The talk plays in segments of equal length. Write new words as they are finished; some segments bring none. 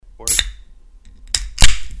Record.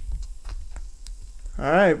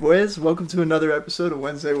 All right, boys. Welcome to another episode of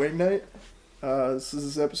Wednesday Wing Night. This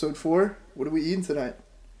is episode 4. What are we eating tonight?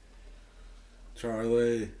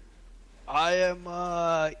 Charlie. I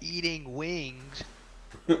am eating wings,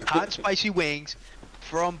 hot and spicy wings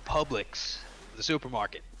from Publix, the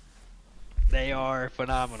supermarket. They are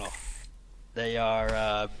phenomenal. They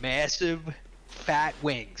are massive, fat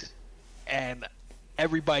wings, and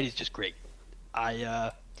every bite is just great.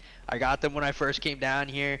 I got them when I first came down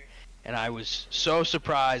here, and I was so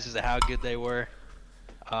surprised as to how good they were.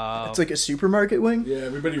 It's like a supermarket wing? Yeah,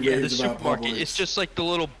 everybody Yeah, the raves about supermarket. Publix. It's just like the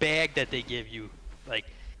little bag that they give you, like,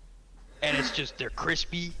 and it's just they're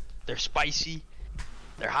crispy, they're spicy,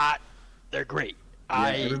 they're hot, they're great.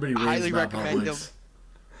 I everybody raves highly about recommend them. Publix.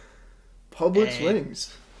 Publix And-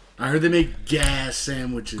 wings. I heard they make gas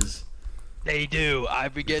sandwiches. They do.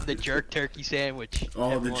 I've been getting the jerk turkey sandwich.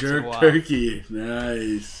 Oh, every the once in a jerk while, turkey.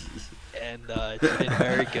 Nice. and it's been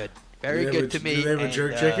very good, very Do they have good to me. Do they have a and,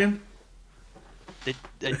 jerk chicken?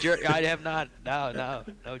 The jerk. I have not.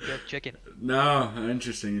 No jerk chicken. No.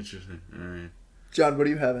 Interesting. All right. John, what are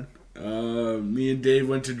you having? Me and Dave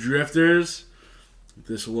went to Drifters,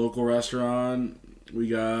 this local restaurant. We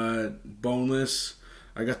got boneless.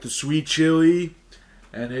 I got the sweet chili,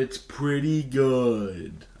 and it's pretty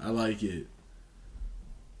good. I like it.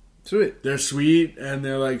 Sweet. They're sweet and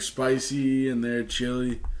they're like spicy and they're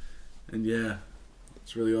chili, and yeah,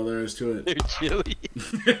 that's really all there is to it. They're chili.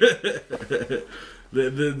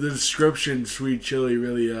 the description sweet chili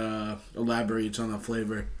really elaborates on the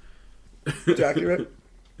flavor. It's accurate.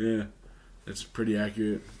 Yeah, it's pretty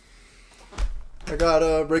accurate. I got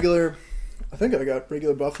I think I got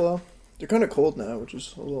regular buffalo. They're kind of cold now, which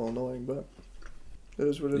is a little annoying, but it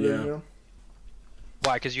is what it is, Yeah. you know?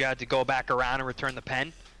 Why? Because you had to go back around and return the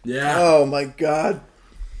pen. Yeah. Oh my god.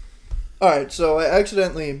 Alright, so I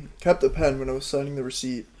accidentally kept the pen when I was signing the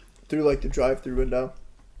receipt through like the drive-through window.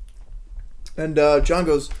 And John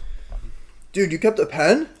goes, "Dude, you kept a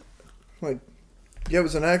pen?" I'm like, "Yeah, it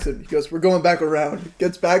was an accident." He goes, "We're going back around."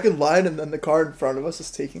 Gets back in line, and then the car in front of us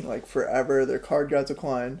is taking like forever. Their card got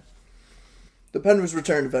declined. The pen was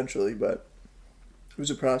returned eventually, but it was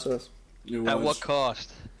a process. It was. At what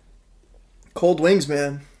cost? Cold wings,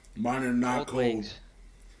 man. Mine are not cold. wings.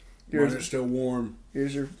 Mine are Here's, still warm.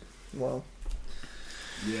 here's your, well,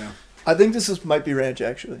 Yeah. I think this might be ranch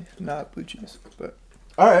actually, not blue cheese. But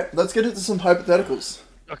all right, let's get into some hypotheticals.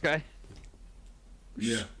 Okay.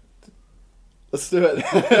 Yeah. Let's do it.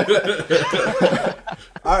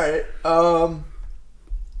 All right.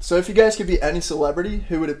 So if you guys could be any celebrity,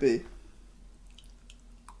 who would it be?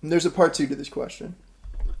 And there's a part 2 to this question.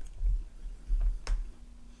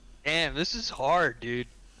 Damn, this is hard, dude.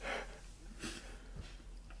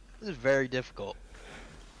 This is very difficult.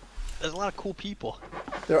 There's a lot of cool people.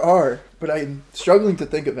 There are, but I'm struggling to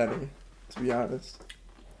think of any, to be honest.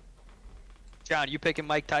 John, you picking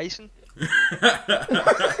Mike Tyson? Yeah,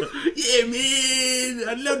 man.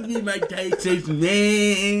 I love me Mike Tyson,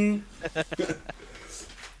 man.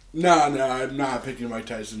 No, I'm not picking Mike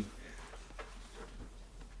Tyson.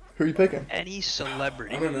 Who are you picking? Any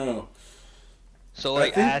celebrity. I don't know. So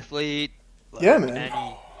like think- athlete. Like Yeah, man.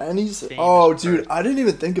 Any, Any's, Famous oh, dude, person. I didn't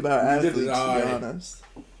even think about Neither athletes, did to I. be honest.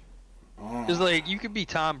 Oh, Cause like you could be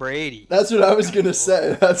Tom Brady. That's what I was going to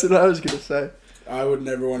say. I would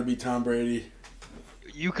never want to be Tom Brady.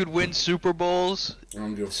 You could win Super Bowls. I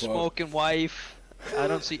don't give a fuck. Smoking wife. I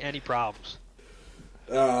don't see any problems.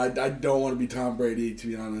 I don't want to be Tom Brady, to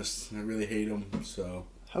be honest. I really hate him, so.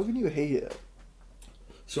 How can you hate it?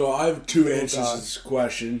 So I have 2 answers God. to this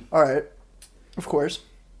question. All right. Of course.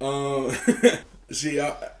 See,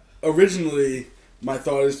 originally my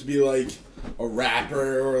thought is to be like a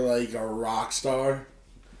rapper or like a rock star.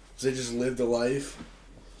 So they just lived a life,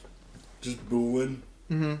 just booing,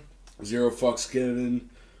 Mm-hmm. 0 fucks given,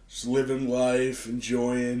 just living life,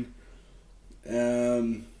 enjoying.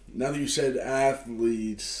 Now that you said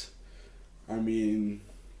athletes, I mean,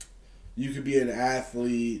 you could be an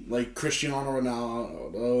athlete like Cristiano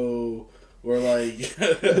Ronaldo or like,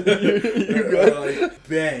 or like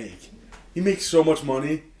Bank. He makes so much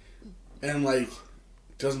money, and like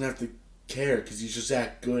doesn't have to care because he's just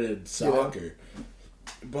that good at soccer.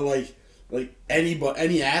 But like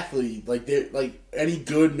any athlete, like they like any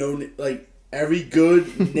good known like every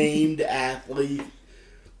good named athlete,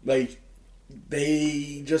 like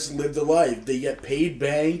they just live the life. They get paid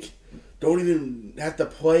bank, don't even have to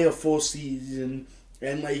play a full season,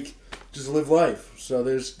 and like just live life. So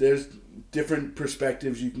there's different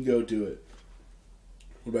perspectives you can go to it.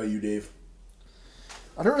 What about you, Dave?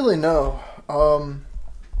 I don't really know.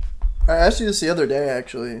 I asked you this the other day,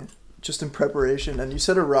 actually. just in preparation, and you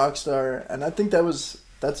said a rock star, and I think that's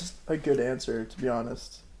a good answer, to be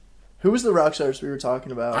honest. Who was the rock stars we were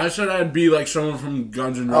talking about? I said I'd be like someone from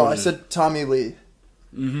Guns N' Roses. Oh, I said Tommy Lee.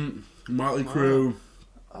 Mm-hmm. Motley Crue.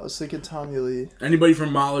 I was thinking Tommy Lee. Anybody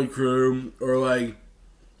from Motley Crue or like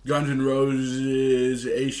Guns N' Roses,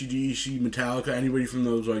 AC/DC, Metallica. Anybody from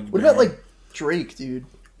those like. What about like Drake, dude?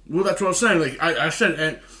 Well, that's what I was saying. Like I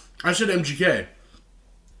said MGK.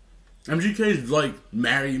 MGK's like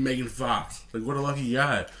married Megan Fox. Like what a lucky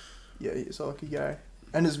guy. Yeah, he's a lucky guy,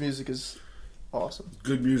 and his music is awesome.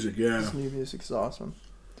 Good music, yeah. His new music is awesome.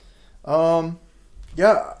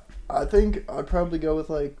 Yeah, I think I'd probably go with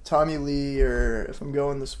like Tommy Lee, or if I'm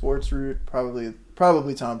going the sports route, probably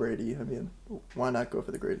Tom Brady. I mean, why not go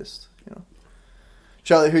for the greatest? You know,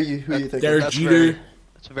 Charlie, who you think? Derek Jeter.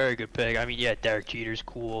 That's a very good pick. I mean, yeah, Derek Jeter's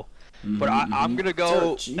cool. Mm-hmm. But I'm going to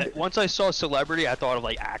go... Once I saw celebrity, I thought of,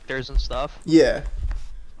 like, actors and stuff. Yeah.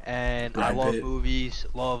 And Brad I love Pitt. movies.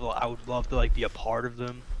 I would love to, like, be a part of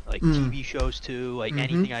them. Like, TV shows, too. Like,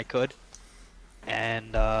 anything I could.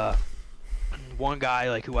 And one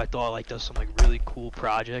guy, like, who I thought, like, does some, like, really cool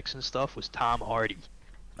projects and stuff was Tom Hardy.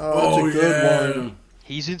 Oh, that's a good one.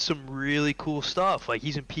 He's in some really cool stuff. Like,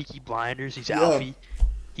 he's in Peaky Blinders. He's Alfie.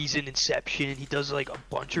 He's in Inception. He does like a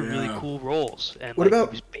bunch of really cool roles. And what like, about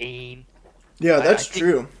he was Bane? Yeah, that's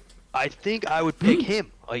true. I think I would pick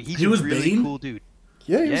him. Like he was really Bane? cool dude.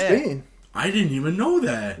 Yeah, he was Bane. I didn't even know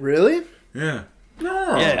that. Really? Yeah.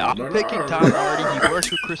 Yeah, I'm picking Tom Hardy. He works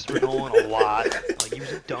with Christopher Nolan a lot. Like he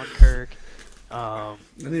was in Dunkirk. I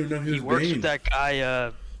didn't even know he was He works Bane. with that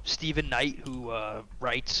guy Stephen Knight who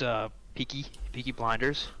writes Peaky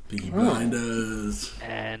Blinders. Peaky Blinders.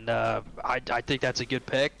 And I think that's a good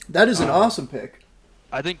pick. That is an awesome pick.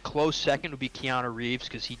 I think close second would be Keanu Reeves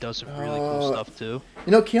because he does some really cool stuff too.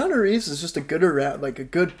 You know, Keanu Reeves is just a good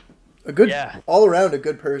all around a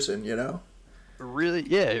good person. You know.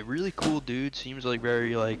 Really cool dude. Seems like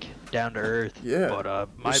very like down to earth. Yeah. But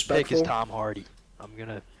my pick is Tom Hardy.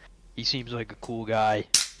 He seems like a cool guy.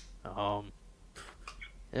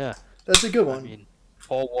 Yeah. That's a good one. I mean,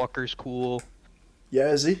 Paul Walker's cool. Yeah,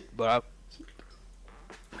 is he? But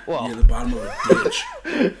Yeah, the bottom of a ditch.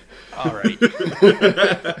 All right.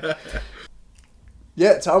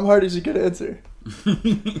 Yeah, Tom Hardy's a good answer.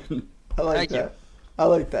 I like Thank that. you. I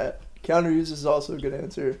like that. Keanu Reeves is also a good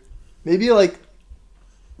answer. Maybe like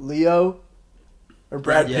Leo or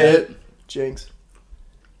Brad Pitt. Jinx.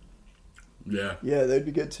 Yeah. Yeah, they'd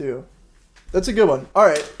be good too. That's a good one. All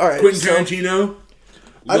right. Quentin Tarantino.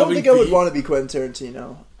 I don't think I would want to be Quentin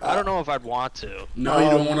Tarantino. I don't know if I'd want to. No, you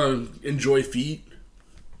don't want to enjoy feet.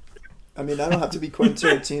 I mean, I don't have to be Quentin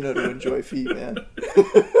Tarantino to enjoy feet, man.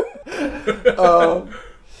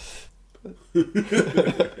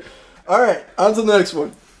 All right, on to the next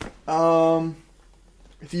one.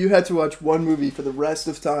 If you had to watch one movie for the rest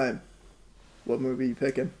of time, what movie are you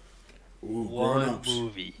picking? Ooh, One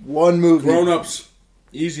movie. One movie. Grown-ups.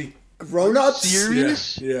 Easy. Grown-ups?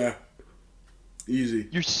 Serious? Yeah. Easy.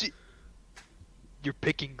 You're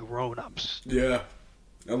picking Grown-ups. Yeah.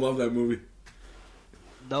 I love that movie.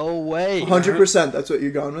 No way. 100%. That's what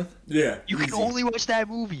you're going with? Yeah. You can only watch that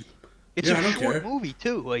movie. It's Yeah, I a don't short care. movie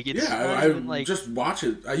too. Like it's Yeah, not I even like just watch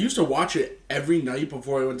it. I used to watch it every night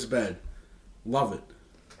before I went to bed. Love it.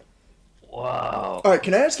 wow. All right,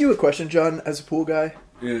 can I ask you a question, John, as a pool guy?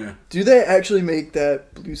 Yeah. Do they actually make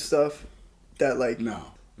that blue stuff that, like... No.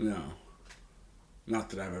 Not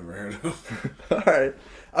that I've ever heard of. All right.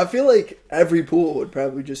 I feel like every pool would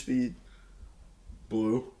probably just be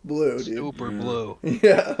Blue. blue, dude. Super blue.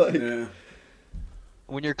 Yeah, like... Yeah.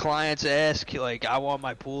 When your clients ask, like, I want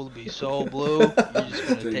my pool to be so blue, you're just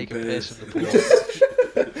gonna take a piss in the pool.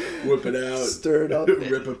 Whip it out. Stir it up.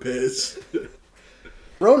 Rip a piss.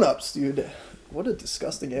 Grown-ups, dude. What a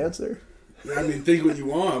disgusting answer. I mean, think what you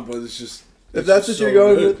want, but it's just... If that's what you're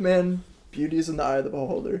going with, man, beauty's in the eye of the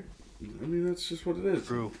beholder. I mean, that's just what it is.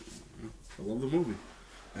 True. I love the movie.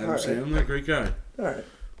 Adam All right. Sandler, great guy. All right.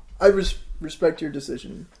 I respect your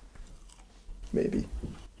decision. Maybe.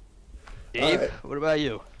 Dave, Alright. what about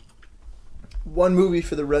you? One movie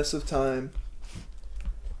for the rest of time.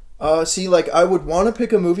 See, like, I would want to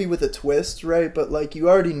pick a movie with a twist, right? But, like, you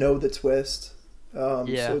already know the twist.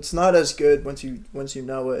 Yeah. So it's not as good once you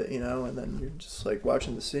know it, you know, and then you're just, like,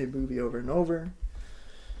 watching the same movie over and over.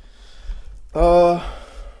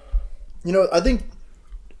 You know, I think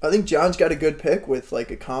John's got a good pick with,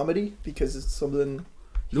 like, a comedy because it's something...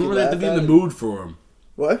 You don't really have to be in the mood for him.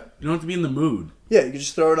 What? You don't have to be in the mood. Yeah, you can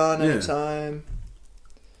just throw it on Yeah. anytime.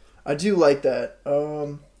 I do like that.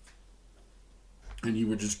 And you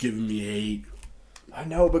were just giving me hate. I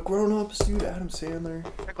know, but Grown Ups, dude, Adam Sandler.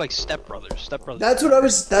 Act like Step Brothers. Step Brothers. That's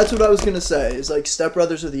what I was gonna say. Is like Step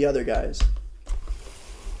Brothers are the other guys.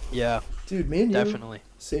 Yeah, Dude, me and you, definitely.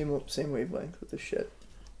 same wavelength with this shit.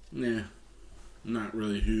 Yeah. Not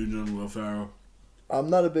really huge on Will Ferrell. I'm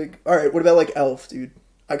not a big. All right, what about like Elf, dude?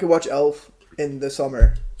 I could watch Elf in the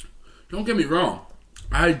summer. Don't get me wrong.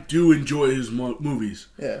 I do enjoy his movies.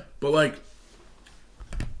 Yeah. But, like,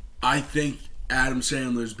 I think Adam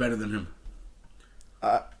Sandler's better than him.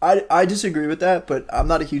 I disagree with that, but I'm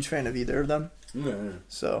not a huge fan of either of them. Yeah.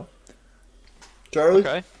 So, Charlie.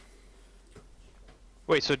 Okay.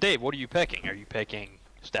 Wait, so Dave, what are you picking? Are you picking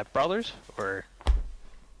Step Brothers or?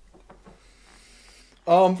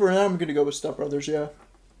 For now, I'm gonna go with Step Brothers. Yeah.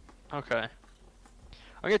 Okay.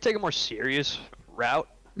 I'm gonna take a more serious route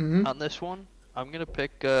Mm-hmm. on this one. I'm gonna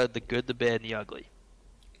pick The Good, the Bad, and the Ugly.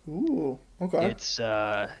 Ooh. Okay. It's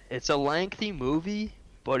a lengthy movie,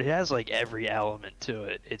 but it has like every element to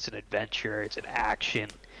it. It's an adventure. It's an action.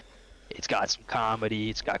 It's got some comedy.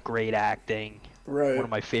 It's got great acting. Right. One of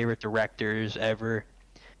my favorite directors ever.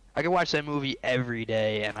 I can watch that movie every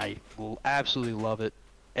day, and I will absolutely love it.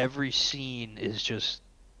 Every scene is just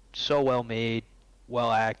so well made, well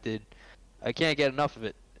acted. I can't get enough of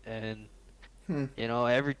it. And you know,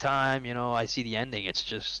 every time I see the ending, it's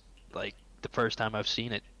just like the first time I've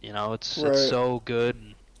seen it. It's Right. so good.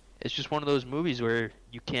 And it's just one of those movies where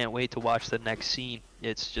you can't wait to watch the next scene.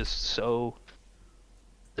 It's just so.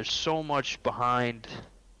 There's so much behind,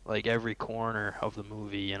 like every corner of the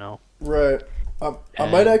movie. Right. I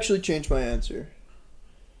might actually change my answer.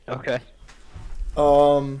 Okay.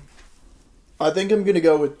 I think I'm gonna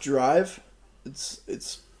go with Drive. It's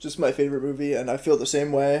just my favorite movie, and I feel the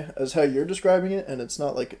same way as how you're describing it. And it's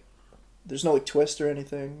not like there's no like twist or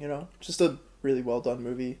anything. Just a really well done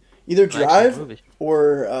movie. Either Excellent Drive movie.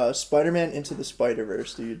 or Spider-Man Into the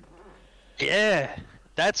Spider-Verse, dude. Yeah,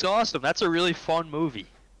 that's awesome. That's a really fun movie.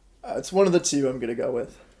 It's one of the two I'm gonna go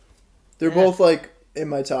with. They're Yeah. both like in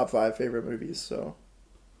my top 5 favorite movies. So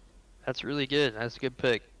That's really good. That's a good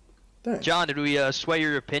pick. thanks. John, did we sway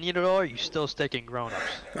your opinion at all? Or are you still sticking Grown Ups?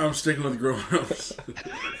 I'm sticking with Grown Ups.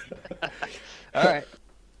 All right.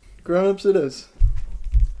 Grown Ups it is.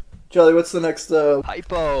 Charlie, what's the next?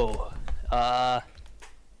 Hypo.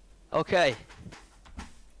 Okay.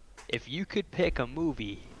 If you could pick a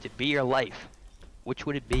movie to be your life, which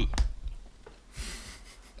would it be?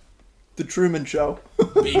 The Truman Show.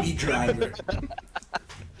 Baby Driver.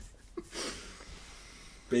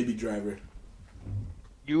 Baby Driver.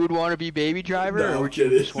 You would want to be Baby Driver, No, or I'm would you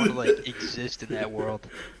kidding. just want to like exist in that world?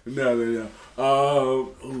 No.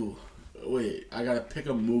 Ooh. Wait, I gotta pick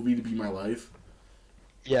a movie to be my life.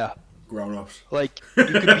 Yeah. Grown Ups. Like you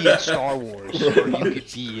could be in Star Wars, or you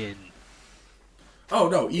could be in Oh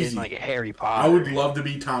no, easy. like Harry Potter. I would love to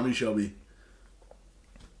be Tommy Shelby.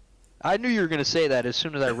 I knew you were gonna say that as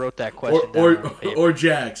soon as I wrote that Or question down. or, on paper. or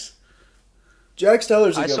Jax. Jack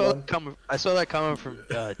Steller's a I good saw one. that coming. I saw that coming from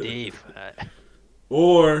Dave.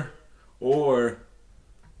 Or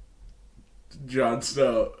Jon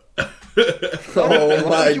Snow. Oh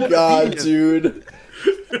my you wanna god, be him? dude.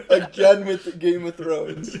 Again with the Game of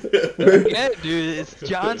Thrones. Yeah, dude, it's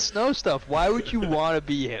Jon Snow stuff. Why would you want to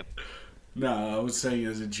be him? No, I was saying it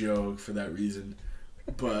as a joke for that reason.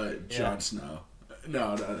 But Jon Snow.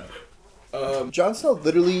 No. Jon Snow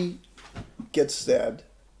literally gets stabbed.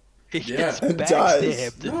 He Yeah. gets And dies.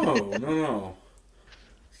 backstabbed. No.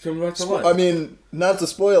 He's coming back to life. I mean, not to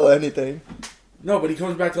spoil anything. No, but he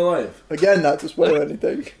comes back to life. Again, not to spoil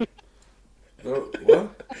anything.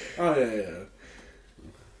 What? Oh,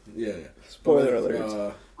 yeah. Spoiler But,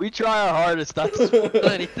 alert. We try our hardest not to spoil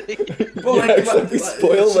anything. But Yeah, like, except we it's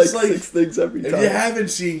spoil like just 6 things every if time. you haven't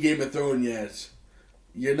seen Game of Thrones yet,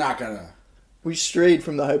 you're not gonna. We strayed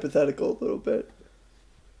from the hypothetical a little bit.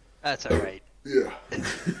 That's all right. Yeah.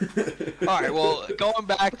 All right. Well, going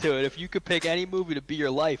back to it, if you could pick any movie to be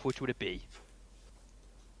your life, which would it be?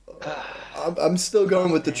 I'm still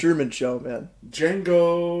going with the Truman Show, man.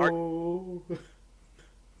 Django.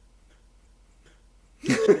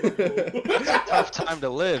 Tough time to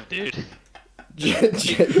live, dude.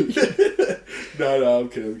 No, I'm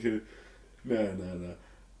kidding. No.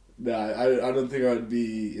 No, I don't think I would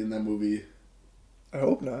be in that movie. I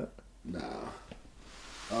hope not. Nah.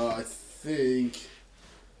 I think.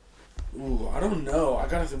 Ooh, I don't know. I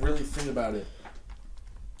gotta really think about it.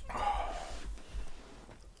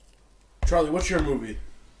 Charlie, what's your movie?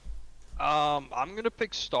 I'm gonna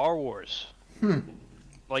pick Star Wars.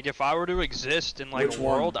 Like if I were to exist in like Which a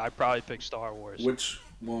one? world, I'd probably pick Star Wars. Which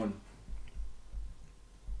one?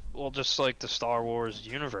 Well, just like the Star Wars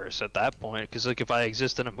universe at that point, because like if I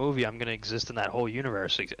exist in a movie, I'm gonna exist in that whole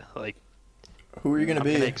universe. Like Who are you gonna I'm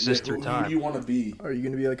be? gonna exist Who through do time. you want to be? Are you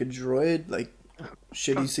gonna be like a droid, like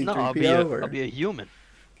shitty C3PO? No, or... I'll be a human.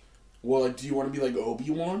 Well, like, do you want to be like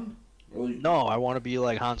Obi-Wan? Or like... No, I want to be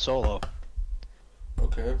like Han Solo.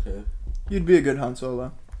 Okay. You'd be a good Han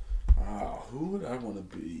Solo. Who would I want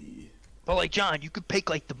to be? But like John, you could pick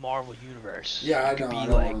like the Marvel universe. Yeah, I You could know.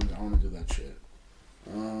 be, I want to do that shit.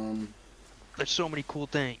 There's so many cool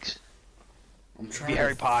things. I'm trying Be to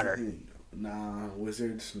Harry Potter. think. Nah,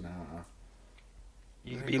 wizards. Nah.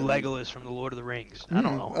 You could be Legolas from the Lord of the Rings. I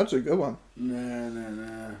don't know. That's a good one.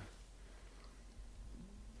 Nah.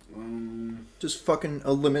 Just fucking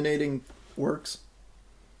eliminating works,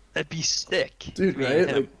 That'd be sick. dude. Being Right?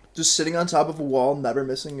 him. Like just sitting on top of a wall, never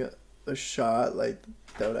missing a shot. Like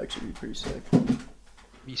that would actually be pretty sick.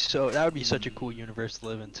 That would be such a cool universe to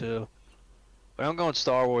live in too. But I'm going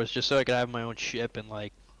Star Wars just so I could have my own ship and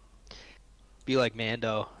like be like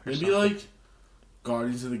Mando. Or Maybe something. like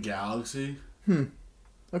Guardians of the Galaxy.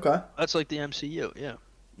 Okay. That's like the MCU, yeah.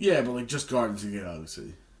 Yeah, but like just Guardians of the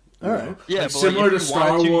Galaxy. You All right. know? Yeah, Like, but similar like, to if you Star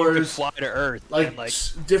wanted to, you could Wars. fly to Earth Like, and like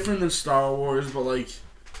different than Star Wars, but like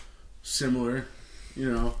similar.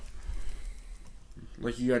 You know,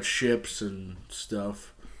 like you got ships and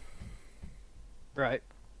stuff, right.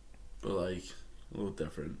 but like a little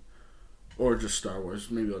different. Or just Star Wars.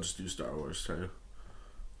 Maybe I'll just do Star Wars too.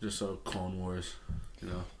 Just so Clone Wars. You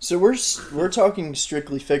know. So we're talking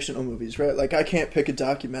strictly fictional movies, right? Like I can't pick a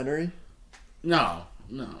documentary. No.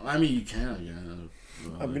 I mean you can.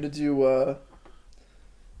 Yeah. I'm gonna do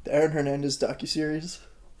the Aaron Hernandez docuseries.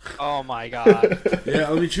 Oh my god. Yeah,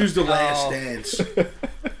 let me choose The Last Oh. Dance.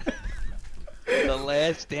 The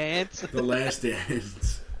Last Dance. The Last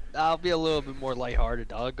Dance. I'll be a little bit more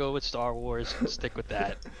lighthearted. I'll go with Star Wars and stick with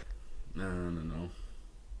that. No.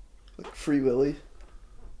 Like Free Willy.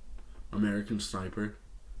 American Sniper.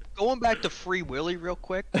 Going back to Free Willy real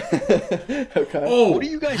quick. Okay. Oh, What do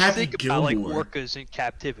you guys Happy think about like Gilmore. orcas in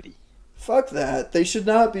captivity? Fuck that. They should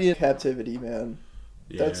not be in captivity, man.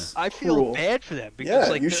 Yeah. That's I feel cruel. bad for them because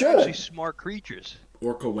Yeah, like you they're should. actually smart creatures.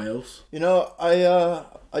 Orca whales. You know,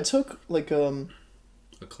 I took like A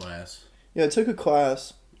class I took a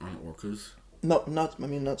class. on orcas. No, not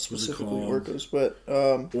it specifically called? orcas, but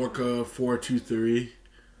Orca 423.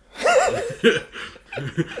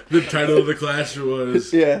 The title of the class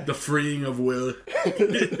was Yeah. The Freeing of Will.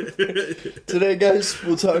 today, guys,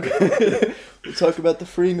 we'll talk about the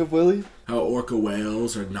freeing of Willie. How orca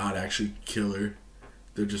whales are not actually killer.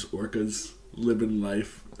 They're just orcas living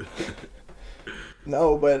life.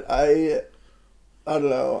 No, but I don't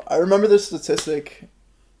know. I remember this statistic,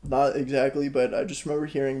 not exactly, but I just remember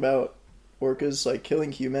hearing about orcas like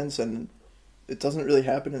killing humans, and it doesn't really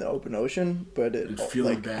happen in the open ocean, but it And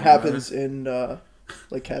feeling like bad happens in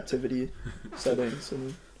like captivity settings.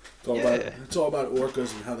 And It's all about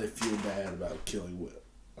orcas and how they feel bad about killing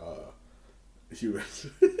humans.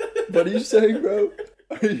 what are you saying, bro?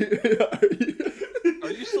 Are you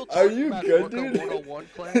Are you still Are talking you about good, Orca dude? 101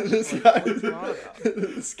 class? this Like, guy, what are you on about?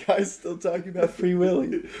 this guy's still talking about Free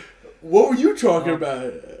Willy. What were you talking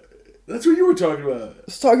about? That's what you were talking about. I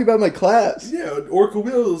was talking about my class. Yeah, orca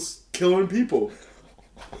whales killing people.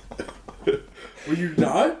 Were you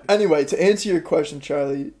not? Anyway, to answer your question,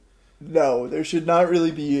 Charlie, no, there should not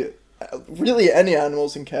really be any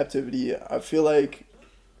animals in captivity. I feel like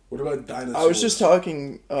What about dinosaurs? I was just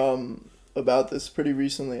talking about this pretty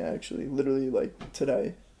recently, actually, literally like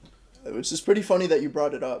today, which is pretty funny that you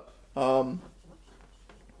brought it up.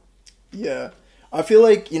 Yeah, I feel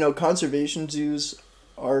like conservation zoos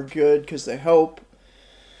are good because they help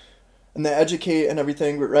and they educate and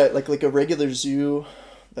everything, but right, like a regular zoo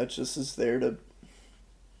that just is there to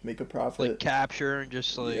make a profit. Like capture and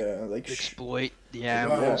just like yeah, like exploit the What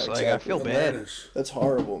about animals. Like I feel bad. Atlantis? that's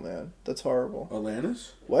horrible, man. That's horrible.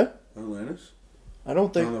 Atlantis? What? Atlantis? I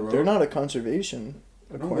don't Down the think road? they're not a conservation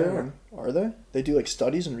No, they aquarium. Are they? They do like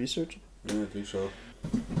studies and research. Yeah, I think so.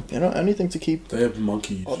 Anything to keep They have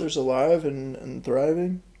monkeys. others alive and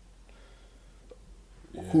thriving.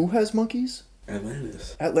 Yeah. Who has monkeys?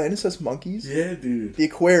 Atlantis. Atlantis has monkeys. Yeah, dude. The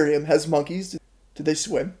aquarium has monkeys. Did they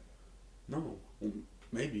swim? No.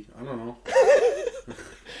 Maybe. I don't know.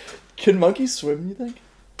 Can monkeys swim, you think?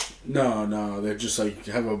 No. They're just like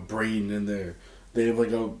have a brain in there. They have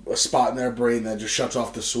like a spot in their brain that just shuts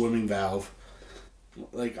off the swimming valve.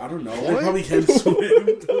 Like, I don't know. They What? probably can swim.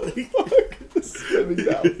 Fuck, the swimming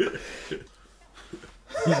valve.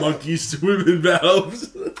 Monkey swimming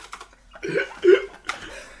valves.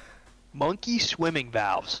 Monkey swimming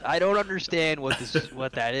valves. I don't understand what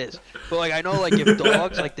that is. But like I know like if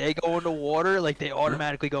dogs like they go into water, like they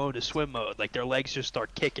automatically go into swim mode. Like their legs just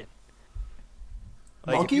start kicking.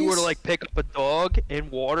 Like if you were to Monkeys? like pick up a dog in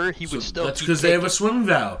water, he would still. That's keep because they have a kicking. swimming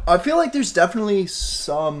valve. I feel like there's definitely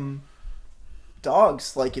some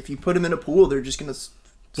dogs. Like if you put them in a pool, they're just gonna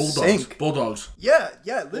Bulldogs. sink. Bulldogs. Yeah,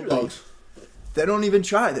 literally. Bulldogs. They don't even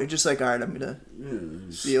try. They're just like, all right, I'm gonna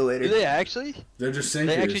see you later. Do they actually? They're just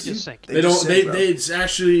sinkers. They actually just sink. They just don't. sink, bro. It's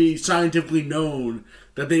actually scientifically known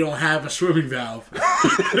that they don't have a swimming valve.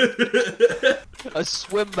 A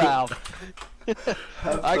swim valve.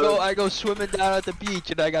 I go swimming down at the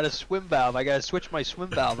beach and I got a swim valve. I gotta switch my swim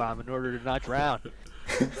valve on in order to not drown.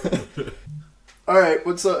 All right,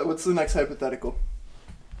 what's the next hypothetical?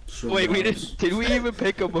 Swim Wait, valves. did we even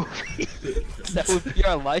pick a movie that would be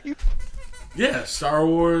our life? Yeah, Star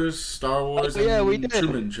Wars, Oh, yeah, and we did.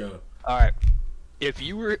 Truman Show. All right. If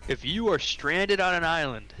you are stranded on an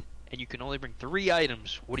island and you can only bring 3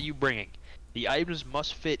 items, what are you bringing? The items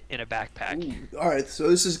must fit in a backpack. All right, so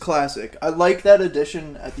this is classic. I like that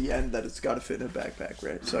addition at the end that it's got to fit in a backpack,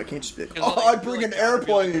 right? So I can't just be like, oh, I bring an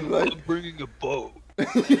airplane. Like, I'm bringing a boat.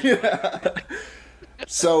 yeah.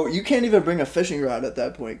 So you can't even bring a fishing rod at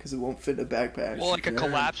that point because it won't fit in a backpack. Well, like a Yeah.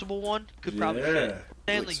 collapsible one could probably Yeah. fit.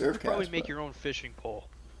 Stanley, you surf could probably cast, make but- your own fishing pole.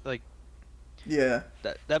 Like Yeah.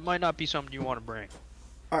 that might not be something you want to bring.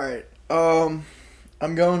 All right.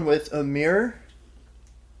 I'm going with a mirror,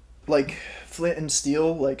 like flint and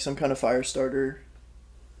steel, like some kind of fire starter,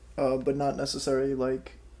 but not necessarily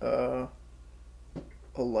like a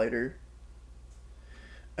lighter.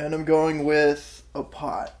 And I'm going with a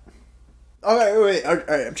pot. All right, wait. All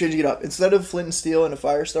right, I'm changing it up. Instead of flint and steel and a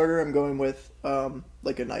fire starter, I'm going with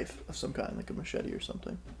like a knife of some kind, like a machete or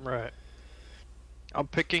something. Right. I'm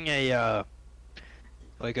picking a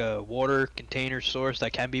like a water container source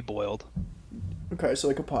that can be boiled. Okay, so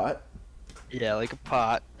like a pot. Yeah, like a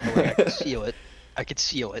pot. But like I can seal it. I could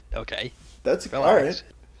seal it. Okay. That's all right.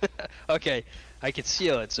 Relax. Okay, I can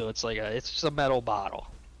seal it, so it's like it's just a metal bottle,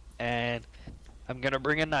 and I'm gonna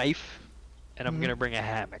bring a knife, and I'm gonna bring a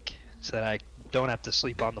hammock, so that I don't have to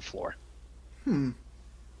sleep on the floor.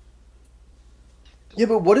 Yeah,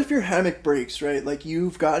 but what if your hammock breaks, right? Like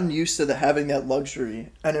you've gotten used to having that luxury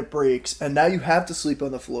and it breaks and now you have to sleep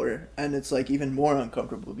on the floor and it's like even more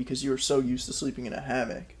uncomfortable because you're so used to sleeping in a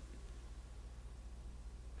hammock.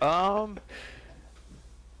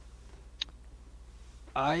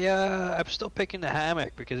 I'm still picking the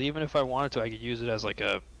hammock because even if I wanted to, I could use it as like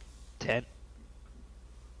a tent.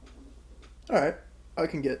 All right, I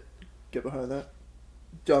can get behind that.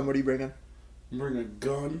 John, what are you bringing? Bring a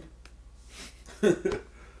gun.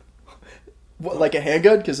 What, like a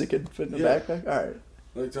handgun because it could fit in a Yeah. backpack? All right.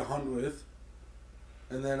 Like to hunt with.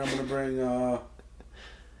 And then I'm gonna bring a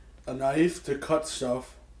knife to cut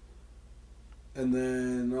stuff. And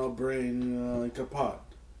then I'll bring like a pot.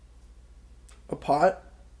 A pot?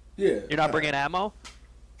 Yeah. You're not bringing ammo?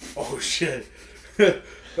 Oh shit.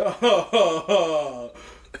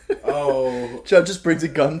 Oh. John just brings a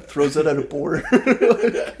gun, throws it at a boar. No,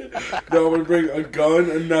 I'm gonna bring a gun,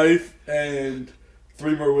 a knife, and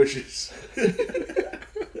 3 more wishes. 3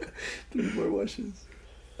 more wishes.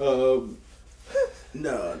 No.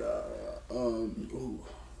 Ooh.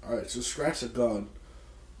 Alright, so scratch the gun.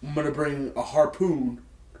 I'm gonna bring a harpoon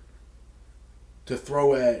to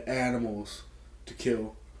throw at animals to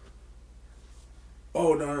kill.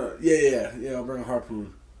 Oh, no. Yeah, I'll bring a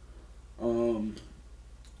harpoon. And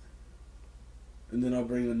then I'll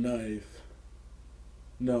bring a knife.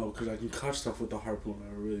 No, because I can cut stuff with the harpoon.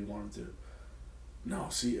 I really wanted to. No,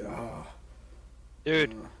 see,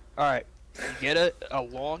 Dude, alright. You get a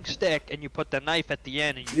long stick and you put the knife at the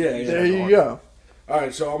end and you Yeah, use yeah. it There as a you harpoon. go.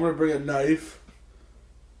 Alright, so I'm gonna bring a knife,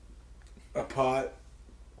 a pot,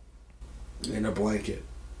 and a blanket.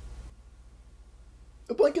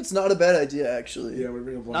 A blanket's not a bad idea, actually. Yeah, I'm gonna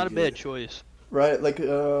bring a blanket. Not a bad choice. Right, like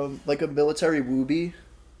a military whoopie.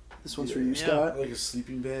 This one's for you, Yeah. Scott. Like a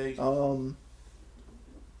sleeping bag.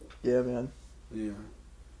 Yeah, man. Yeah.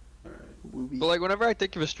 Alright. Whoopie. But like whenever I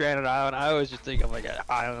think of a stranded island, I always just think of like an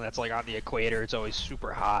island that's like on the equator. It's always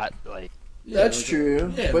super hot. Like, That's like a-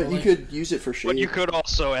 true, yeah, but you like, could use it for shade. but you could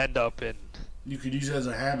also end up in. You could use it as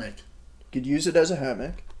a hammock. Could use it as a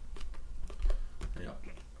hammock. Yeah.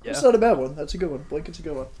 Yeah. That's not a bad one. That's a good one. Blanket's a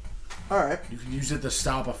good one. All right. You can use it to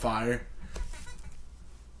stop a fire.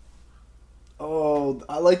 Oh,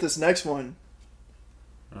 I like this next one.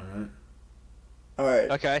 Alright. All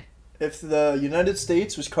right. Okay. If the United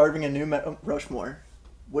States was carving a new Mount Rushmore,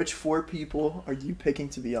 which 4 people are you picking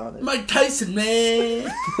to be on it? Mike Tyson,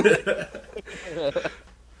 man!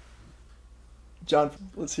 John,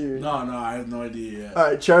 let's hear it. No, I have no idea yet. All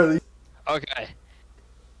right, Charlie. Okay.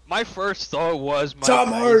 My first thought was Mike Tom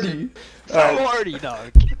Tyson. Hardy. Tom All right. Hardy. No,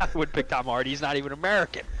 I would pick Tom Hardy. He's not even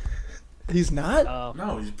American. He's not?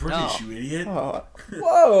 No, he's British, you idiot. Oh.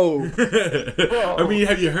 Whoa. I mean,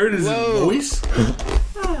 have you heard his Whoa. voice?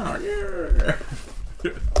 Oh, yeah.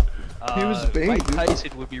 He was big, Mike dude.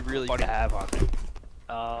 Tyson would be really fun to have on there.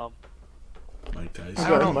 Mike Tyson. I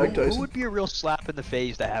don't know. Mike Who Tyson. would be a real slap in the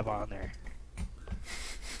face to have on there?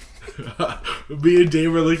 Me and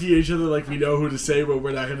Dave are looking at each other like we know who to say, but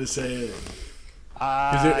we're not going to say it.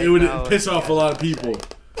 Because it would piss off a lot of people.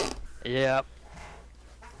 Yep.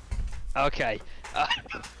 Okay.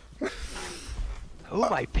 Who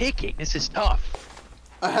am I picking? This is tough.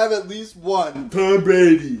 I have at least one. Tom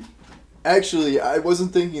Brady. Actually, I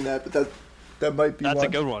wasn't thinking that, but that might be That's one. a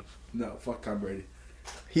good one. No, fuck Tom Brady.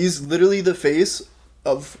 He's literally the face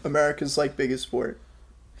of America's biggest sport.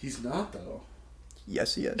 He's not, though.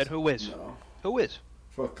 Yes, he is. And who is? No. Who is?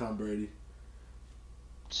 Fuck Tom Brady.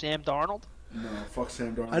 Sam Darnold? No, fuck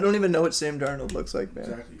Sam Darnold. I don't even know what Sam Darnold looks like, man.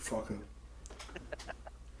 Exactly, fuck him.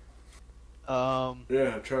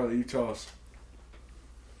 Yeah, Charlie, you tell us.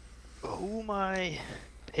 Who am I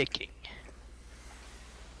picking?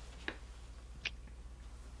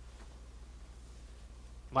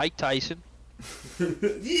 Mike Tyson.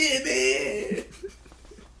 Yeah, man!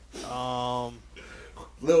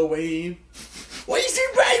 Lil Wayne. Weezy,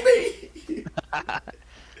 baby!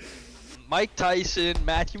 Mike Tyson,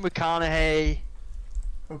 Matthew McConaughey.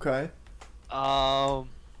 Okay.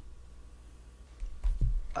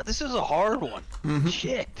 This is a hard one. Mm-hmm.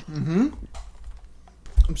 Shit. Mm-hmm.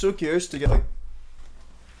 I'm so curious to get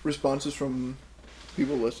responses from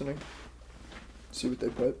people listening. See what they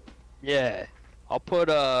put. Yeah. I'll put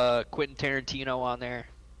Quentin Tarantino on there.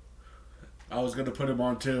 I was gonna put him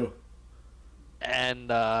on too. And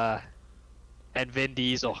Vin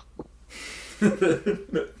Diesel.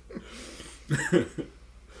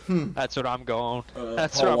 That's what I'm going.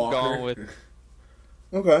 That's Paul what I'm Walker. going with.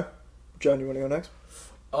 Okay. John, you want to go next?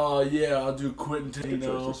 Yeah, I'll do Quentin Good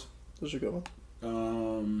Tarantino. choices. Those are good ones.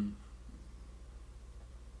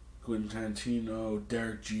 Quentin Tarantino,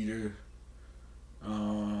 Derek Jeter.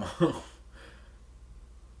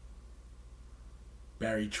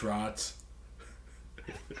 Barry Trotz.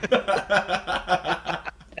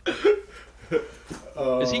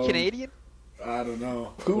 Is he Canadian? I don't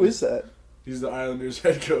know. Who is that? He's the Islanders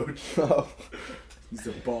head coach. Oh. He's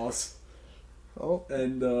the boss. Oh.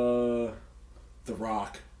 And The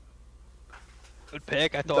Rock. Good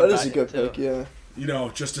pick. I thought That about is a good it, too. pick, yeah. You know,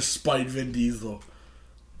 just to spite Vin Diesel.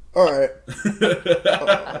 Alright. Who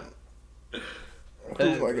am I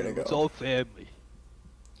going to It's go? all family.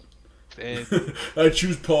 Family. I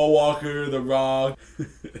choose Paul Walker, The Rock.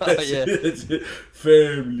 Oh, yeah. That's it.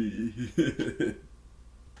 Family.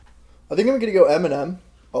 I think I'm going to go Eminem.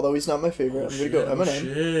 Although he's not my favorite. I'm going to go Oh,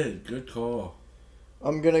 Eminem. shit. Good call.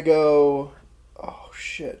 I'm going to go... Oh,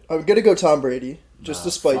 shit. I'm going to go Tom Brady. Just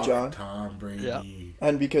to spite fuck John. Tom Brady. Yeah.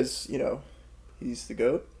 And because, he's the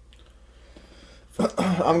GOAT.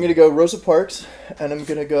 I'm going to go Rosa Parks. And I'm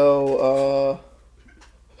going to go...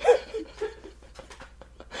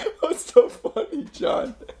 What's so funny,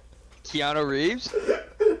 John? Keanu Reeves?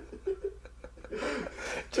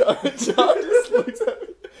 John just looks at me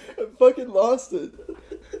and fucking lost it.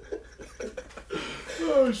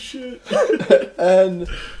 Oh, shit. And,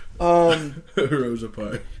 Rosa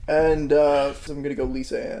Parks. and, so I'm gonna go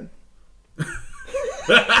Lisa Ann.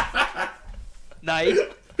 Nice.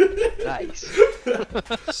 Nice.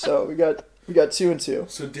 So we got 2 and 2.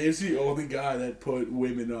 So Dave's the only guy that put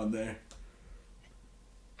women on there.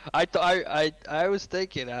 I was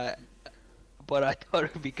thinking, but I thought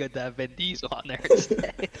it would be good to have Vin Diesel on there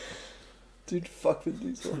instead. Dude, fuck Vin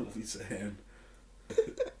Diesel. Lisa Ann.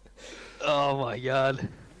 Oh my god.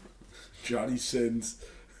 Johnny Sins.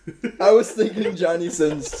 I was thinking Johnny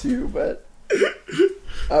Sins too, but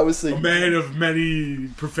I was A thinking man of many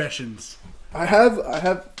professions. I have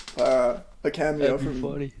a cameo That'd be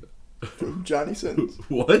funny. from Johnny Sins.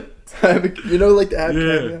 What? I have the ad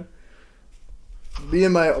Yeah. cameo. Me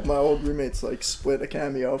and my old roommates split a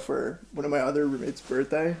cameo for one of my other roommates'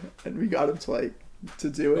 birthday, and we got him to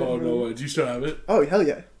do it. Oh, no way. Do you still have it? Oh hell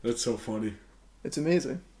yeah! That's so funny. It's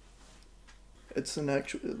amazing. It's an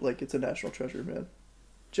actual it's a national treasure, man.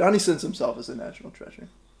 Johnny Sins himself is a national treasure.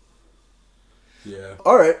 Yeah.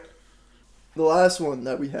 All right, the last one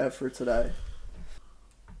that we have for today.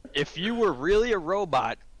 If you were really a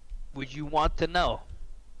robot, would you want to know?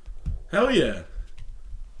 Hell yeah.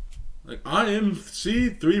 I am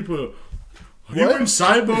C3 human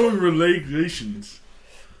cyborg relations.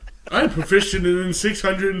 I'm proficient in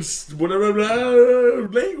 600 whatever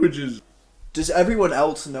languages. Does everyone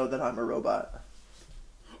else know that I'm a robot?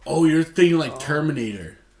 Oh, you're thinking like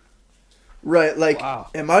Terminator. Right, like, Wow.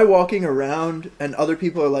 am I walking around and other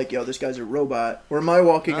people are like, yo, this guy's a robot? Or am I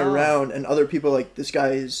walking No. around and other people are like, this guy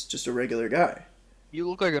is just a regular guy? You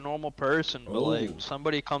look like a normal person, but like Oh.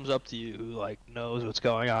 somebody comes up to you who like knows what's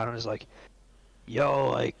going on and is like, "Yo,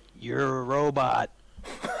 like you're a robot."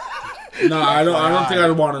 No, I don't think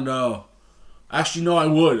I'd want to know. Actually, no, I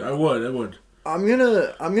would. I'm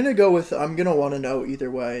gonna want to know either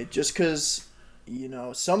way, just because, you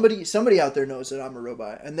know, somebody out there knows that I'm a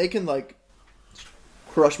robot, and they can like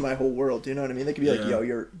crush my whole world. You know what I mean? They could be like, Yeah.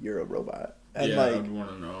 "Yo, you're a robot," and Yeah, like, I'd want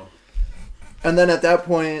to know. and then at that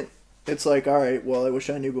point, it's like, all right, well, I wish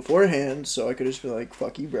I knew beforehand, so I could just be like,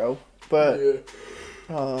 "Fuck you, bro." But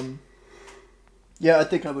yeah, I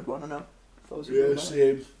think I would want to know. If I was a Yeah, robot.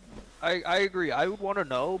 same. I agree. I would want to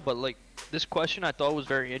know, but like this question I thought was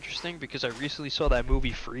very interesting because I recently saw that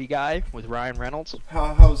movie Free Guy with Ryan Reynolds.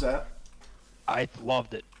 How's that? I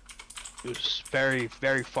loved it. It was very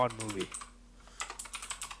very fun movie.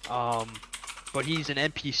 But he's an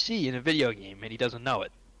NPC in a video game and he doesn't know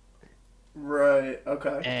it. Right.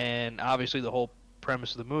 Okay. And obviously the whole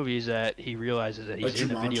premise of the movie is that he realizes that he's Like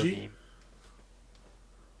in a video Jumanji? game.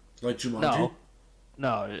 Like Jumanji?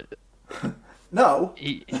 No, No.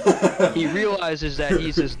 he realizes that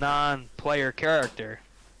he's this non-player character,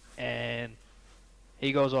 and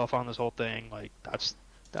he goes off on this whole thing. Like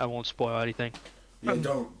I won't spoil anything. Yeah,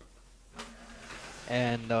 don't.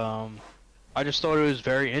 And I just thought it was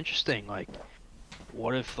very interesting. Like,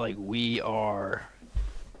 what if like we are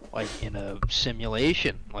like in a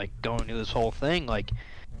simulation, like going through this whole thing? Like,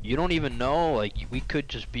 you don't even know. Like, we could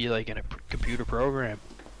just be like in a computer program.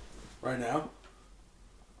 Right now?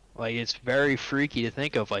 Like, it's very freaky to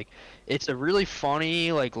think of. Like, it's a really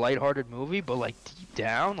funny, like, lighthearted movie, but, like, deep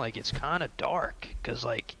down, like, it's kind of dark. Because,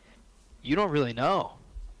 like, you don't really know.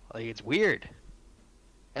 Like, it's weird.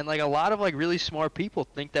 And, like, a lot of, like, really smart people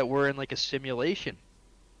think that we're in, like, a simulation.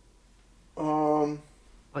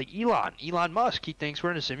 Like, Elon Musk, he thinks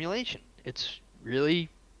we're in a simulation. It's really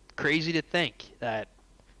crazy to think that,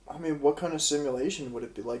 I mean, what kind of simulation would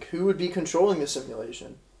it be? Like, who would be controlling the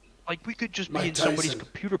simulation? like, we could just be Mike in somebody's Tyson.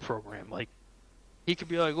 computer program. Like, he could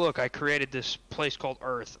be like, look, I created this place called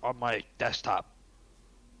Earth on my desktop.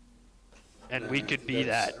 And we could be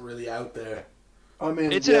That's that. really out there. I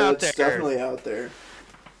mean, It's yeah, out it's there. definitely out there.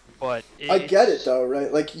 But I get it it's- though,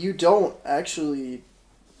 right? Like, you don't actually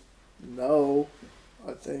know,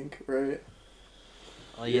 I think, right?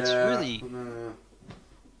 Like, it's really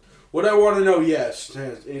What I want to know, yes,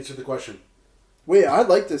 to answer the question. Wait, I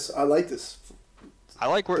like this. I like this. I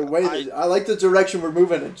like where The way I like the direction we're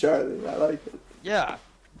moving in, Charlie. I like it. yeah,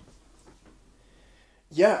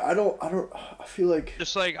 Yeah, I feel like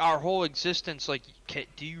just like our whole existence. Like, can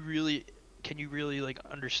you really like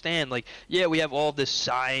understand? Like, yeah, we have all this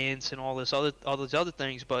science and all these other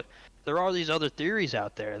things, but there are these other theories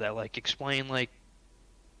out there that like explain like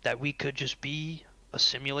that we could just be a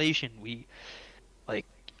simulation.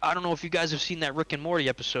 I don't know if you guys have seen that Rick and Morty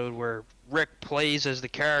episode where Rick plays as the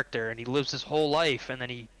character and he lives his whole life and then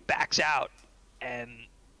he backs out and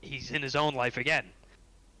he's in his own life again.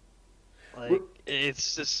 Like,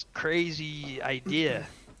 it's this crazy idea.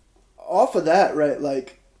 off of that, right?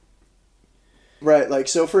 Like,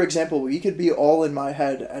 so for example, we could be all in my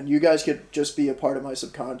head and you guys could just be a part of my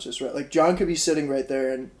subconscious, right? Like, John could be sitting right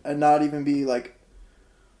there and not even be like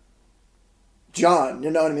John, you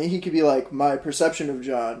know what I mean? He could be like my perception of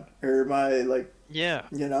John or my, like, Yeah.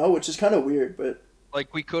 you know, which is kind of weird, but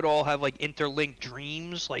Like, we could all have like interlinked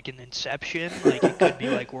dreams, like in Inception. Like, it could be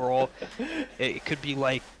like it could be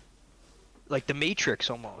like the Matrix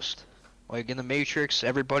almost. Like in the Matrix,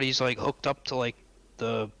 everybody's like hooked up to like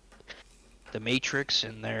the Matrix,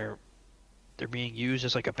 and they're being used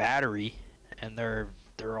as like a battery, and they're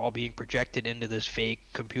all being projected into this fake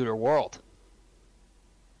computer world.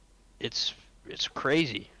 It's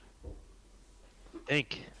crazy.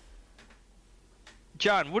 Think.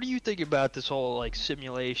 John, what do you think about this whole like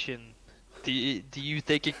simulation? Do you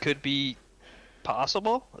think it could be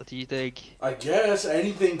possible? Do you think? I guess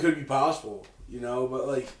anything could be possible, you know, but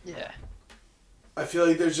like Yeah. I feel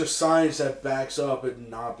like there's just science that backs up it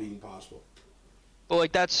not being possible. But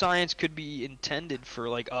like that science could be intended for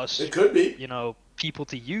like us, It could be. you know, people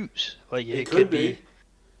to use. Like It it could could be. be.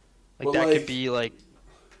 Like Well, that like- could be like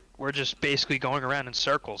we're just basically going around in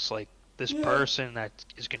circles. Like this Yeah. person that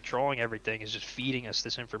is controlling everything is just feeding us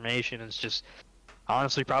this information, and it's just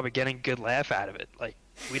honestly probably getting a good laugh out of it. Like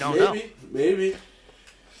we don't know. Maybe.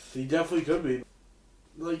 He definitely could be.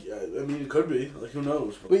 Like, I mean, it could be. Like, who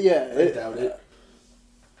knows? But yeah, I doubt it.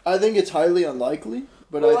 I think it's highly unlikely.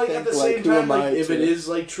 But But I like think at the like same who time, am I like if to... it is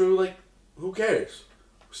like true, like who cares?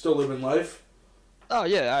 Still living life. Oh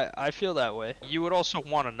yeah, I feel that way. You would also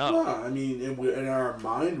want to know. No, I mean, in our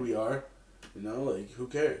mind we are. You know, like, who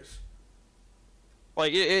cares?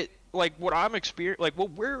 Like like what like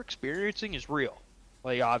what we're experiencing is real.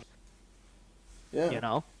 Like Yeah. you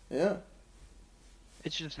know, Yeah.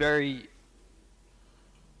 it's just very.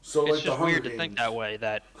 So, It's like, the just Hunger weird to think Games. that way.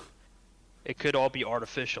 That it could all be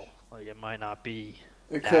artificial. Like it might not be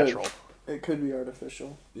It natural. could. It could be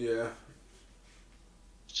artificial. Yeah.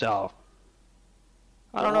 So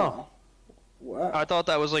I don't know. Wow. I thought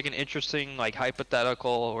that was like an interesting like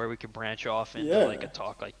hypothetical where we could branch off into Yeah. like a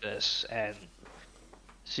talk like this and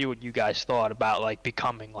see what you guys thought about like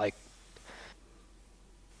becoming like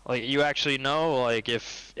you actually know like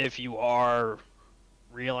if you are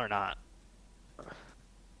real or not.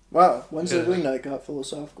 Wow. Wednesday Yeah. Wing Night got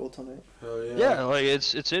philosophical tonight. Hell yeah. Yeah, like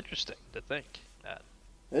it's interesting to think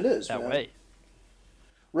It is, that man. way.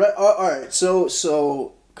 Right. All right.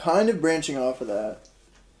 So kind of branching off of that.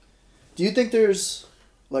 Do you think there's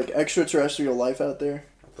like extraterrestrial life out there?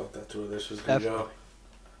 I thought that's where this was going to go. Definitely.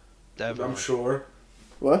 Definitely. I'm sure.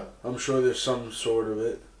 What? I'm sure there's some sort of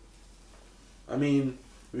it. I mean,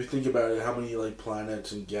 if you think about it, how many, like,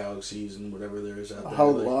 planets and galaxies and whatever there is out A there?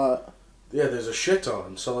 whole like, lot. Yeah, there's a shit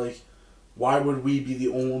ton. So, like, why would we be the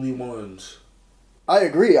only ones? I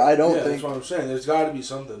agree. I don't Yeah, think. that's what I'm saying. There's got to be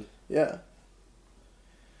something. Yeah.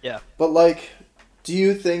 Yeah. But like, do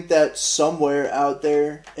you think that somewhere out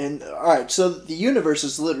there, and all right, so the universe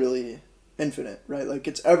is literally infinite, right? Like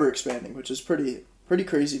it's ever expanding, which is pretty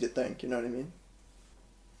crazy to think. You know what I mean?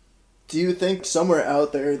 Do you think somewhere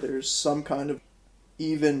out there there's some kind of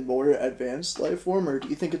even more advanced life form, or do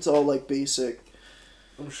you think it's all like basic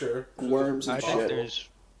I'm sure. worms I and think shit? there's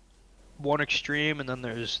one extreme and then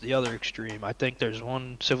there's the other extreme. I think there's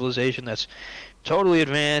one civilization that's totally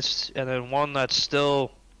advanced and then one that's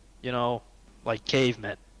still, you know, like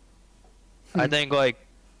cavemen. I think like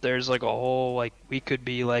there's like a whole like we could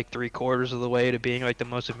be like 3/4 of the way to being like the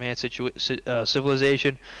most advanced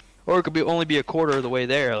civilization, or it could be only be a quarter of the way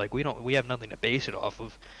there. Like we have nothing to base it off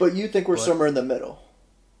of. But you think we're But- somewhere in the middle?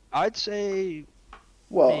 I'd say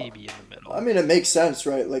Well, maybe in the middle. I mean, it makes sense,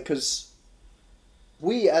 right? Like, because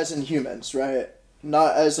we, as in humans, right?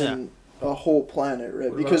 Not as in a whole planet, right?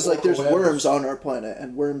 What Because, about like, there's orca whales? worms on our planet,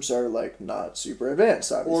 and worms are, like, not super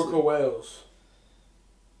advanced, obviously. Orca whales.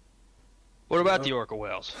 What about Yeah. the orca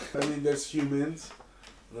whales? I mean, there's humans,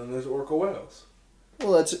 and then there's orca whales.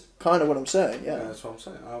 Well, that's kind of what I'm saying, Yeah, yeah. that's what I'm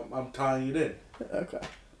saying. I'm tying it in. Okay.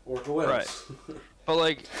 Orca whales. But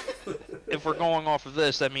like, if we're going off of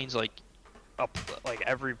this, that means like, like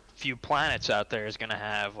every few planets out there is gonna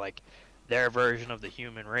have like their version of the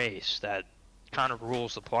human race that kind of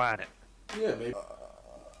rules the planet. Yeah, maybe.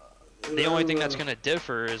 The only thing that's gonna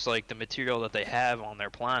differ is like the material that they have on their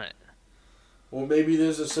planet. Well, maybe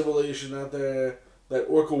there's a civilization out there that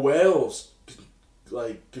orca whales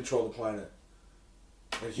like control the planet.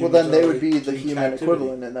 And Well, humans then they are, would like, be the in human captivity.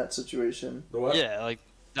 equivalent in that situation. The what? Yeah, like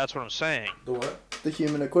that's what I'm saying. The what? The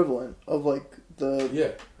human equivalent of, like, the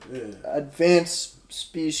Yeah, yeah. advanced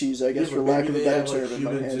species, I guess, Yeah, for but lack maybe of a they better have, like, term, and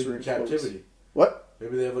my humans hands were in in quotes. captivity. What?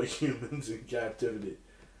 Maybe they have like humans in captivity.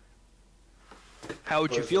 How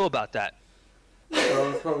would you feel about that?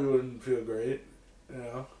 Well, it probably wouldn't feel great, you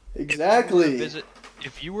know. Exactly.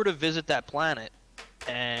 If you were to visit that planet,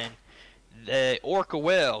 and the orca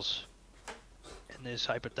whales, in this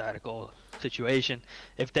hypothetical situation,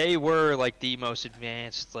 if they were like the most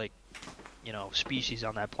advanced, like, you know, species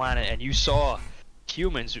on that planet, and you saw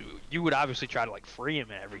humans, you would obviously try to like free them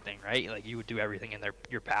and everything, right? Like you would do everything in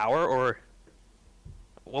your power, or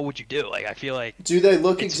what would you do? Like I feel like Do they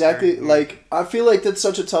look It's exactly very weird. like? I feel like that's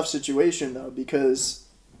such a tough situation though, because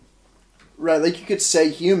right, like you could say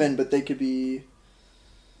human, but they could be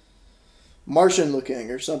Martian looking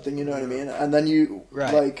or something. You know what I mean? And then you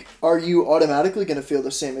Right. like, are you automatically going to feel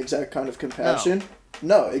the same exact kind of compassion?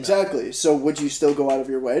 No, exactly. So would you still go out of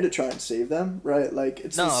your way to try and save them? Right? Like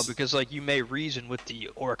it's no, this- because like you may reason with the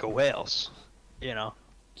orca whales, you know.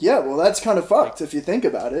 Yeah, well, that's kind of fucked if you think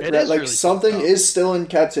about it. It Right? is Like really something fucked up. is still in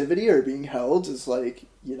captivity or being held is like,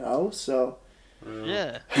 you know, so.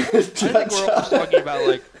 Yeah. I think we're almost talking about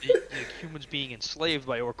like humans being enslaved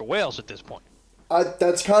by orca whales at this point.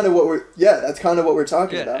 That's kind of what we're. Yeah, that's kind of what we're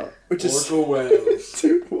talking Yeah. about. Which is. Orca whales.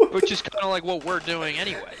 Dude, what? Which is kind of like what we're doing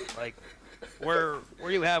anyway. Like, where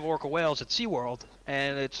you have orca whales at SeaWorld,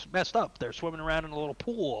 and it's messed up. They're swimming around in a little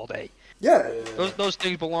pool all day. Yeah, Those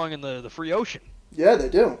things belong in the free ocean. yeah, they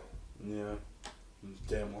do. Yeah.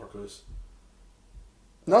 Damn orcas.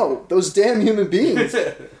 No, those damn human beings.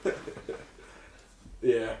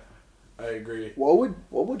 Yeah, I agree. What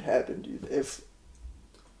would happen, dude, if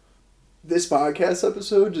this podcast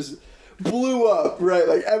episode just blew up, right?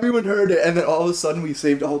 Like everyone heard it, and then all of a sudden we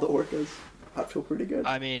saved all the orcas. I feel pretty good.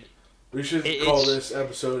 I mean, We should call this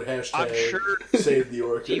episode hashtag I'm sure Save the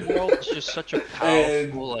Orca. SeaWorld is just such a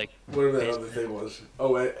powerful, like, Whatever the other thing was.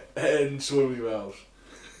 Oh, and swimming valves.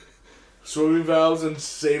 Swimming valves and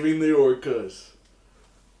saving the orcas.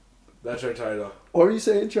 That's our title. What were you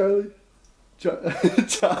saying, Charlie?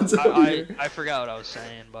 John's over I here. forgot what I was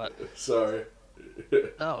saying, but Sorry.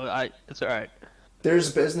 no, it's all right.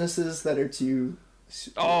 There's businesses that are too.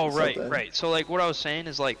 Oh, right, something. right. So, like, what I was saying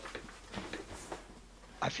is, like,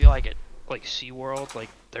 I feel like it, like, SeaWorld, like,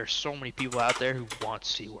 there's so many people out there who want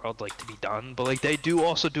SeaWorld, like, to be done, but, like, they do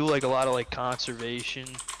also do, like, a lot of, like, conservation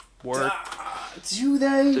work. Do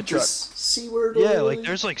they? To try- Just SeaWorld? Yeah, like,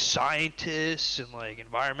 there's, like, scientists and, like,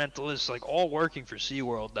 environmentalists, like, all working for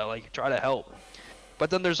SeaWorld that, like, try to help.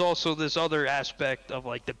 But then there's also this other aspect of,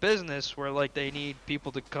 like, the business where, like, they need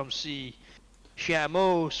people to come see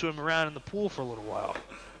Shamu swim around in the pool for a little while.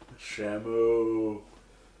 Shamu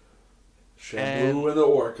And and the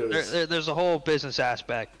orcas. There's a whole business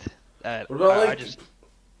aspect that What about, I just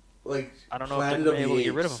like I don't know Planet if they're of gonna be able the to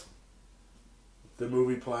get rid of Apes? them. The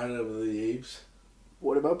movie Planet of the Apes.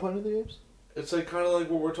 What about Planet of the Apes? It's like kind of like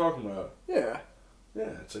what we're talking about. Yeah. Yeah,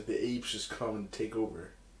 it's like the apes just come and take over.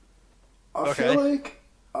 I feel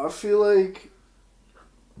like.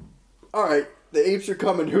 All right, the apes are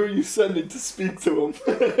coming. Who are you sending to speak to them?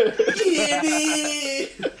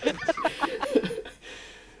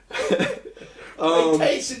 Mike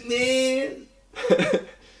Tyson, man.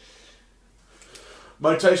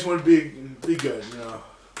 Mike Tyson would be good, you know.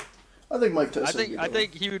 I think Mike Tyson. I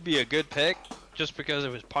think he would be a good pick just because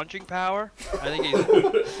of his punching power. I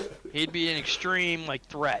think he'd be an extreme like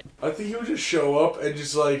threat. I think he would just show up and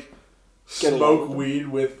just like Get along smoke with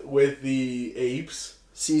them. weed with the apes.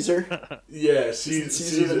 Caesar. Yeah,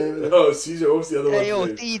 Caesar the name of it? Oh, Caesar. What was the other Hey, one?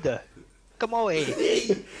 yo, Tida, come on,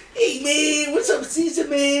 hey. Hey man, what's up, Caesar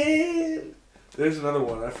man? There's another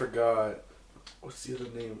one. I forgot. What's the other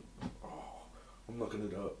name? Oh, I'm looking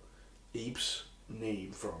it up. Apes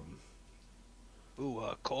name from Ooh,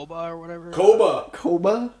 Koba or whatever. Koba.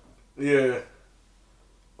 Koba. Yeah,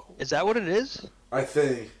 Is that what it is? I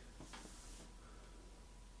think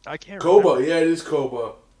I can't. Koba. Remember. Yeah, it is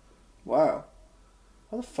Koba. Wow.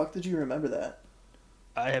 How the fuck did you remember that?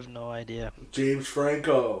 I have no idea. James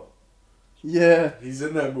Franco. Yeah, He's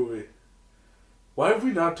in that movie. Why have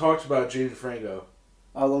we not talked about James Franco?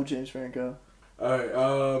 I love James Franco. All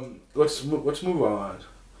right, let's move on.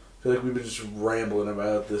 I feel like we've been just rambling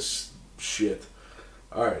about this shit.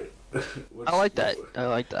 All right. I like that. I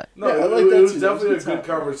like that. No, Yeah, I it, like it that was too. definitely That a was good good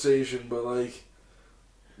time. conversation, but like,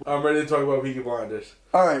 I'm ready to talk about Peaky Blinders.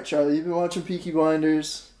 All right, Charlie, you've been watching Peaky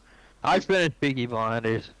Blinders. I finished Peaky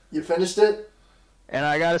Blinders, You finished it? and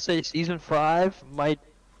I gotta say, season 5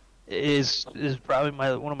 is probably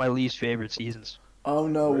one of my least favorite seasons. Oh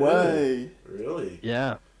no Really? way! Really?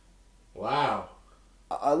 Yeah, Wow.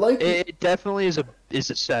 I like it. it definitely is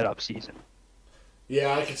a setup season.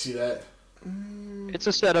 Yeah, I can see that. It's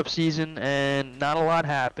a setup season, and not a lot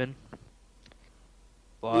happened.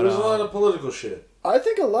 But, There was a lot of political shit. I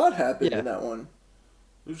think a lot happened Yeah. in that one.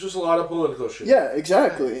 There was just a lot of political shit. Yeah,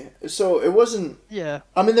 exactly. So it wasn't. yeah.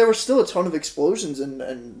 I mean, there were still a ton of explosions and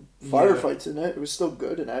Yeah. firefights in it. It was still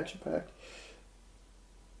good and action packed.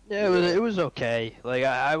 Yeah, it was okay. Like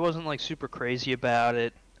I wasn't like super crazy about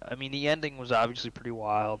it. I mean, the ending was obviously pretty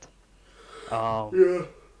wild. Yeah.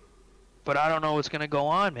 But I don't know what's gonna go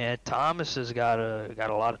on, man. Thomas has got a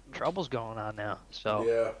lot of troubles going on now. So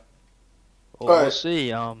Yeah. we'll Alright.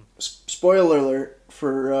 see. Spoiler alert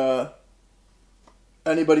for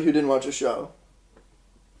anybody who didn't watch the show.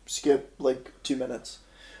 Skip like 2 minutes.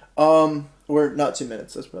 Or not 2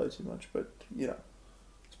 minutes. That's probably too much. But you know,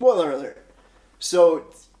 spoiler alert. So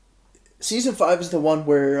season 5 is the one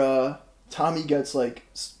where Tommy gets like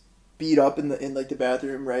beat up in the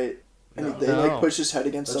bathroom, right? And No. they No. like push his head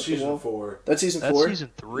against That's something. season wall. 4. That's season That's 4.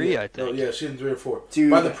 season 3, Yeah. I think. Oh, yeah, season 3 or 4.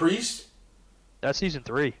 Dude. By the priest? That's season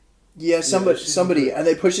 3. Yeah, season somebody, 3. and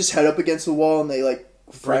they push his head up against the wall, and they like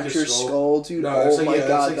Break his fracture his skull. skull, dude. No, Oh it's like, my yeah,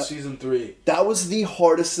 god, that's like season 3. that was the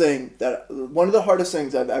hardest thing one of the hardest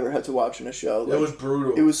things I've ever had to watch in a show. It was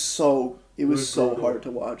brutal. It was so brutal. hard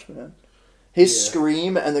to watch, man. His Yeah.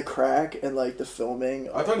 scream and the crack and like the filming.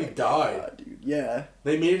 I thought he died. God, dude. Yeah.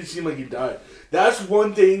 They made it seem like he died. That's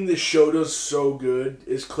one thing the show does so good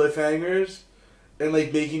is cliffhangers and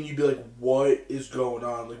like making you be like, what is going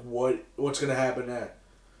on? Like what's gonna happen next?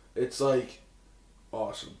 It's like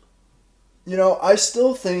awesome. You know, I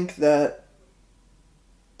still think that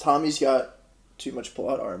Tommy's got too much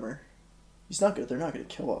plot armor. They're not gonna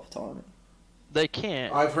kill off Tommy. They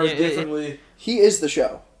can't. I've heard It- differently. He is the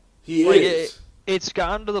show. He Like, is. It's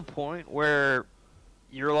gotten to the point where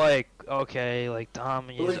you're like, okay, like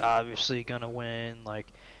Tommy But, is like- obviously gonna win. Like,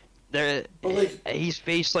 there, But, like- he's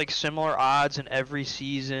faced like similar odds in every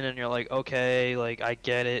season, and you're like, okay, like I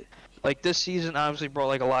get it. Like this season obviously brought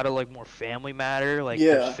like a lot of like more family matter, like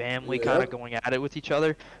Yeah. there's family Yeah. kind of going at it with each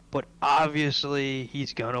other. But obviously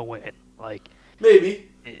he's gonna win. Like Maybe.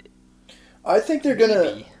 I think they're gonna.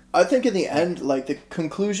 maybe. I think in the end, like the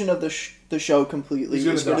conclusion of the show completely He's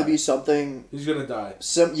gonna is going to die. be something. He's gonna die.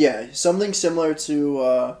 Something similar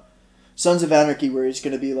to Sons of Anarchy, where he's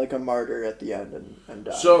going to be like a martyr at the end and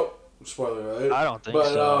die. So, spoiler alert. I don't think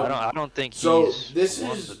But, so. I don't think so he's this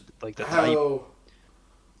one is of like the type. How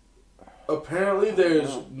apparently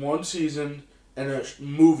there's one season and a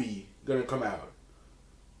movie gonna come out.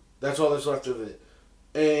 That's all that's left of it.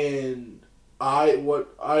 And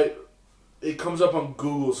it comes up on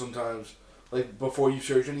Google sometimes, like before you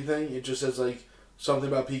search anything, it just says like something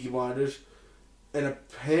about Peaky Blinders, and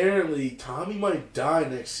apparently Tommy might die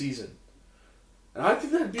next season, and I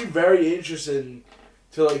think that'd be very interesting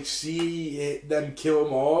to like see them kill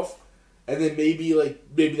him off, and then maybe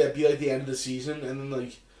that'd be like the end of the season, and then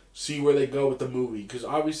like see where they go with the movie, because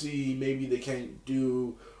obviously maybe they can't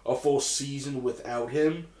do a full season without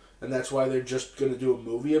him, and that's why they're just gonna do a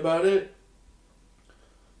movie about it.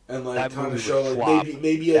 And like That kind movie of show would like flop.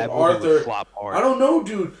 maybe That movie would Arthur. flop hard. I don't know,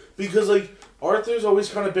 dude, because like Arthur's always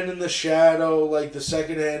kind of been in the shadow, like the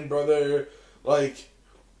second-hand brother, like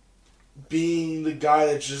being the guy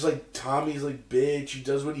that's just like Tommy's like bitch. He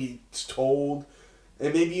does what he's told,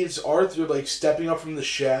 and maybe it's Arthur like stepping up from the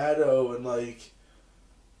shadow and like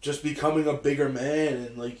just becoming a bigger man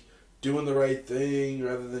and like doing the right thing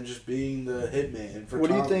rather than just being the hitman for what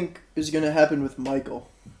do you Tommy. think is going to happen with Michael?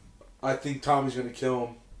 I think Tommy's gonna kill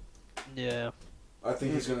him. Yeah. I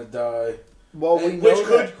think he's gonna die. Well, we And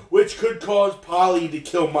know which could cause Polly to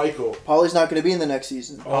kill Michael. Polly's not going to be in the next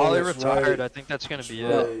season. Polly that's retired. right. I think that's gonna be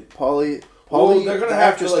Right. it. Polly. Well, they're gonna the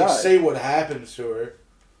have to actress like died. say what happens to her.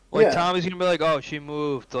 Like Yeah. Tommy's gonna be like, oh, she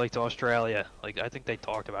moved like to Australia. Like I think they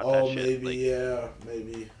talked about that Oh, shit. maybe, Like, yeah,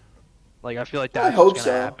 maybe. like I feel like I that's hope what's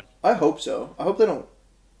gonna so. happen. I hope so. I hope they don't.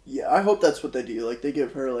 Yeah, I hope that's what they do. Like they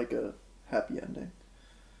give her like a happy ending.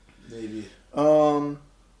 Maybe.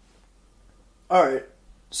 All right.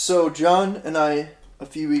 So John and I a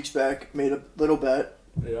few weeks back made a little bet.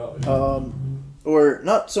 Yeah. Or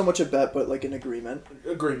not so much a bet, but like an agreement.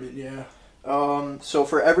 Agreement, yeah. So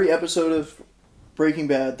for every episode of Breaking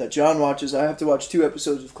Bad that John watches, I have to watch 2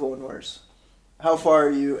 episodes of Clone Wars. How far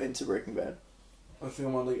are you into Breaking Bad? I think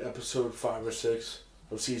I'm on like episode 5 or 6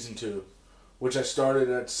 of season 2. Which I started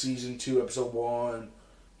at season 2, episode 1,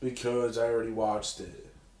 because I already watched it.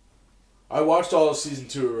 I watched all of season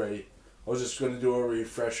 2 already. I was just gonna do a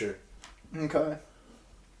refresher. Okay.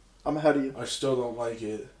 I'm ahead of you. I still don't like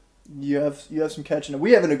it. You have some catching up.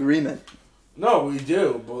 We have an agreement. No, we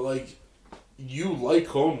do, but like, you like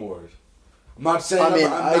Clone Wars. I'm not saying I mean,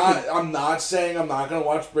 I'm not saying I'm not gonna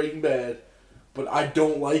watch Breaking Bad, but I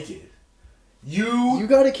don't like it. You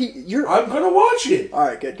gotta keep. I'm gonna watch it. All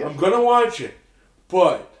right, good. I'm gonna watch it,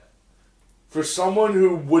 but for someone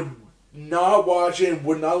who would not watch it,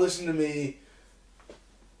 would not listen to me,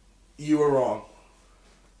 you were wrong.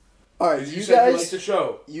 All right, 'Cause you said you guys. liked the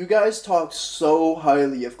show. You guys talk so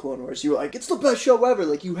highly of Clone Wars. You were like, it's the best show ever.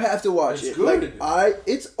 Like, you have to watch It's it. good. Like,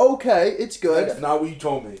 it's okay. It's good. That's not what you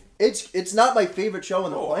told me. It's not my favorite show on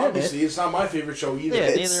the No, planet. obviously, it's not my favorite show either. Yeah,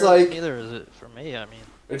 It's neither is it for me. I mean,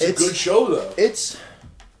 It's a It's- good show though, It's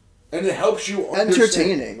and it helps you understand.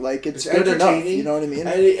 entertaining. Like, it's good enough. entertaining, You know what I mean?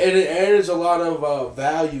 And it adds a lot of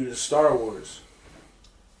value to Star Wars,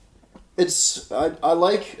 It's I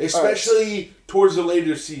like especially towards the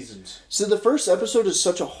later seasons. So the first episode is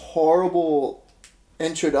such a horrible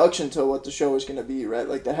introduction to what the show is going to be, right?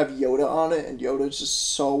 Like they have Yoda on it, and Yoda's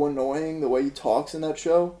just so annoying the way he talks in that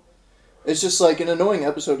show. It's just like an annoying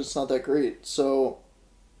episode. It's not that great. So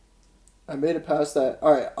I made it past that.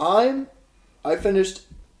 All right, I finished,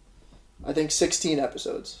 I think 16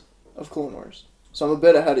 episodes of Clone Wars. So I'm a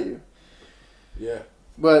bit ahead of you. Yeah,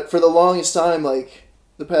 But for the longest time, like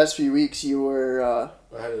the past few weeks, you were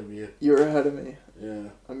ahead of you. ahead of me. Yeah,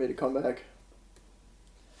 I made a comeback.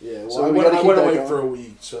 yeah. Well, So I we went, gotta I keep went that away going. for a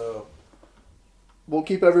week, so We'll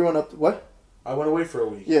keep everyone up. What? I went away for a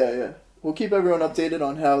week. Yeah. We'll keep everyone updated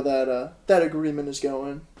on how that agreement is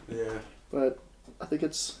going. Yeah, But I think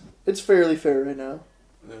it's fairly fair right now.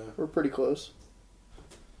 yeah. We're pretty close.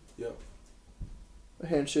 Yep. A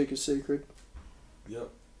handshake is sacred. Yep.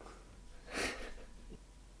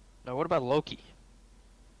 now what about Loki?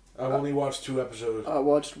 I've only watched 2 episodes. I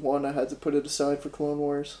watched one. I had to put it aside for Clone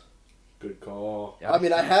Wars. Good call. Yeah, I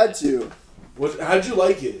mean, I had to. How'd you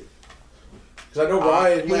like it? Because I know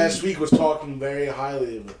Ryan last week was talking very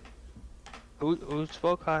highly of it. Who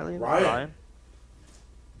spoke highly? of Ryan.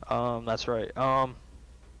 That's right.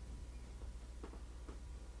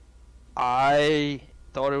 I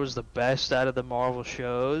thought it was the best out of the Marvel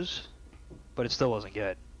shows, but it still wasn't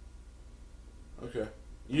good. Okay.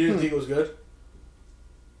 You didn't think it was good?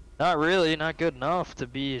 Not really, not good enough to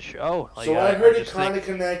be a show. Like, So I heard it just kind think-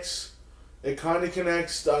 of connects. It kind of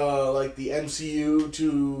connects like the MCU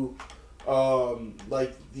to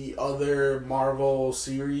like the other Marvel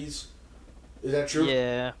series. Is that true?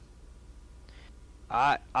 Yeah.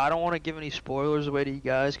 I don't want to give any spoilers away to you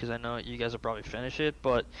guys because I know you guys will probably finish it,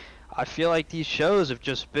 but I feel like these shows have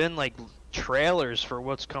just been like trailers for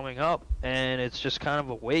what's coming up, and it's just kind of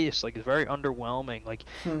a waste. Like, it's very underwhelming. Like,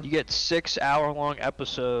 you get 6-hour-long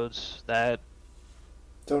episodes that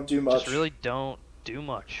Don't do much. just really don't do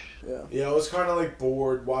much. Yeah. Yeah, I was kind of like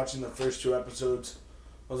bored watching the first 2 episodes.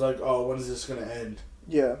 I was like, oh, when is this gonna end?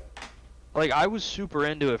 Yeah. Like, I was super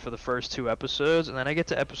into it for the first 2 episodes, and then I get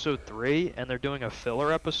to episode 3, and they're doing a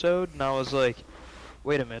filler episode, and I was like,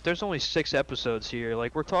 wait a minute, there's only 6 episodes here.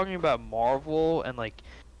 Like, we're talking about Marvel and, like,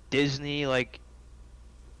 Disney, like,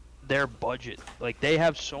 their budget. Like, they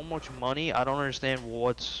have so much money, I don't understand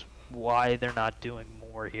why they're not doing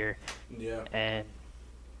more here. Yeah. And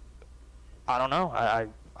I don't know,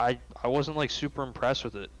 I wasn't, like, super impressed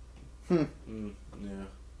with it. Yeah.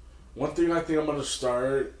 One thing I think I'm gonna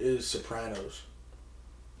start is Sopranos.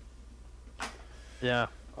 Yeah.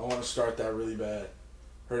 I want to start that really bad.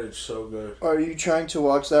 Heard it's so good. Are you trying to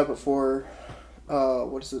watch that before?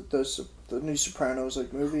 What is it? The new Sopranos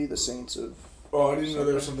like movie, The Saints of. Oh, I didn't know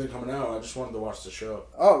there was something coming out. I just wanted to watch the show.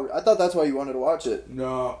 Oh, I thought that's why you wanted to watch it.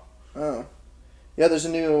 No. Oh, yeah. There's a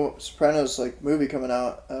new Sopranos like movie coming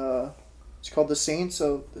out. It's called The Saints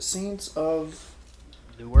of.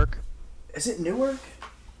 Newark? Is it Newark?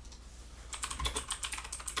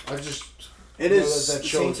 I just It know is. that The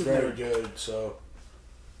show is Saints of very Newark. good. So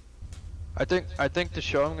I think the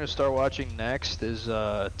show I'm gonna start watching next is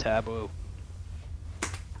Taboo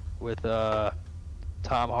with Tom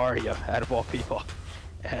Hardy out of all people,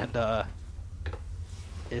 and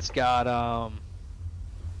it's got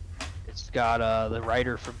the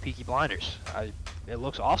writer from Peaky Blinders. It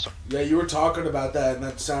looks awesome. yeah, you were talking about that, and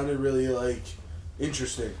that sounded really like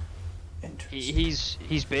interesting. Interesting.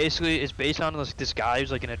 He's basically, it's based on this guy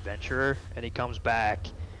who's like an adventurer, and he comes back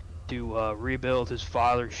to rebuild his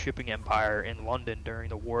father's shipping empire in London during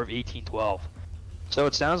the War of 1812. So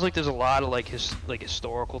it sounds like there's a lot of like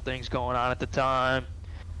historical things going on at the time.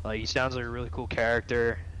 Like, he sounds like a really cool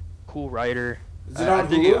character, cool writer. Is it on I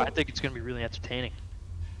think Hulu? I think it's gonna be really entertaining.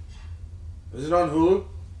 Is it on Hulu?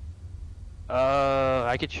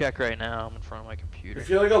 I could check right now. I'm in front of my I computer.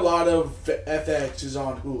 feel like a lot of FX is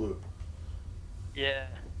on Hulu. Yeah.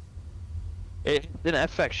 It's an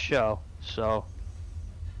FX show, so.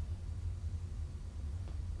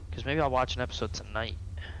 Because maybe I'll watch an episode tonight.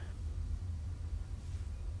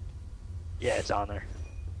 Yeah, it's on there.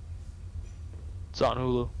 It's on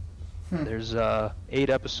Hulu. There's 8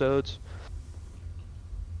 episodes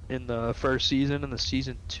in the first season, and the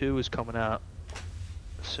season 2 is coming out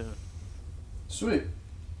soon. Sweet.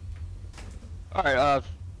 All right.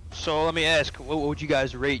 So let me ask, what would you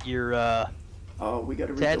guys rate your? Oh, we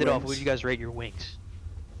gotta read To end the it off, wings. what would you guys rate your wings?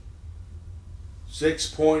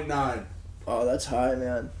 6.9. Oh, that's high,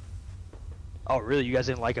 man. Oh, really? You guys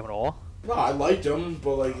didn't like them at all? No, I liked them,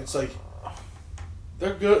 but like it's like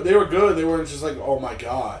they're good. They were good. They weren't just like, oh my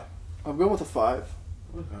god. I'm going with a 5.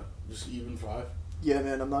 Okay. Just even 5. Yeah,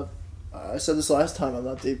 man. I'm not. I said this last time. I'm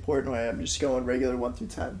not Dave Portnoy. I'm just going regular 1 through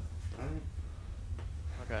 10.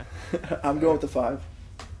 Okay. I'm going with the 5.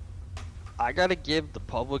 I gotta give the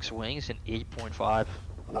Publix wings an 8.5.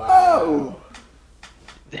 Oh.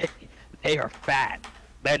 They are fat.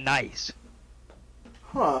 They're nice.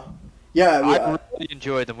 Huh. Yeah. I really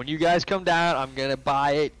enjoyed them. When you guys come down, I'm gonna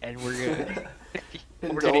buy it, and we're gonna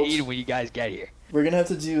Indulge. eat it when you guys get here. We're gonna have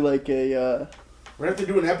to do like a We're gonna have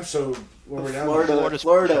to do an episode when we're down Florida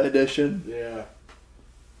Florida edition there. Yeah.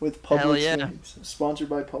 with Hell Publix yeah. Wings. Sponsored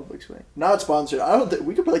by Publix Wings. Not sponsored. I don't think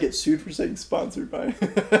we could probably get sued for saying sponsored by.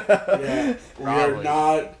 Yeah. We are Probably.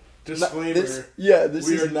 not. Disclaimer. This we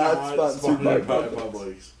is are not sponsored by Publix.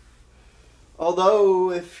 Publix.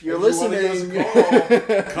 Although, if you're If you wanna give us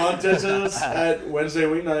listening, a Contact us at Wednesday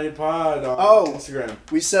Weeknight Pod on Oh. Instagram,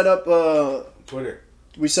 we set up Twitter.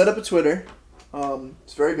 a Twitter.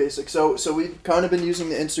 It's very basic. So we've kind of been using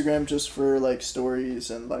the Instagram just for like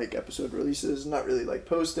stories and like episode releases, not really like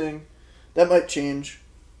posting. That might change,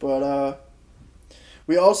 but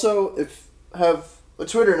we also have a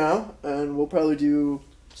Twitter now, and we'll probably do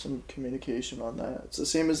some communication on that. It's the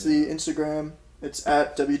same as the Instagram. It's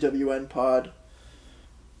at WWN Pod.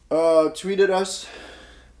 Tweeted us.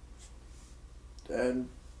 And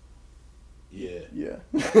Yeah.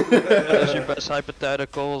 Those your best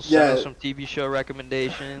hypotheticals. Yeah. Send us some TV show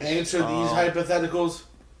recommendations. Answer these hypotheticals.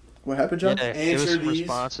 What happened, John? Yeah, give us Answer some these.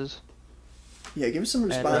 responses. Yeah, give us some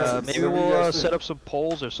And responses. maybe Whatever you we'll guys think. set up some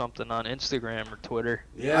polls or something on Instagram or Twitter.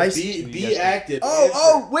 Yeah, be active.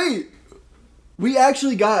 Oh, wait! We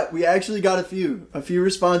actually got a few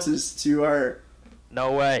responses to our.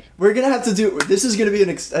 No way. We're gonna have to do. This is gonna be an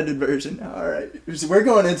extended version now. All right, so we're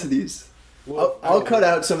going into these. I'll cut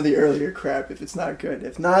out some of the earlier crap if it's not good.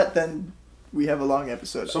 If not, then we have a long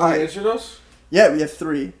episode. Somebody All right. answered us? Yeah, we have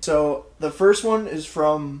 3. So the first one is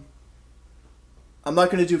from. I'm not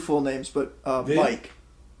gonna do full names, but Vin? Mike.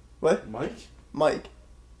 What? Mike.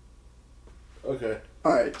 Okay.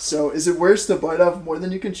 All right. So is it worse to bite off more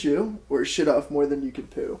than you can chew, or shit off more than you can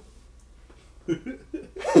poo?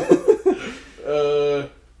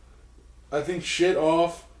 I think shit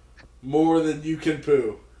off more than you can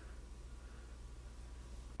poo.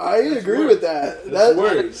 I agree with that. That's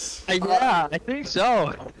worse. Yeah, I think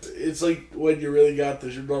so. It's like when you really got the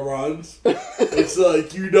runs. It's like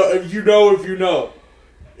if you know.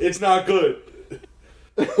 It's not good.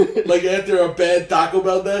 Like after a bad Taco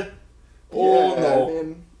Bell day. Oh yeah, no. I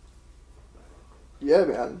mean, yeah,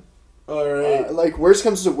 man. All right. Like worst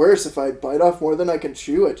comes to worst, if I bite off more than I can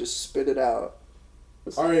chew, I just spit it out.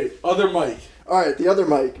 All right. Other Mike. All right, the other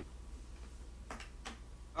Mike.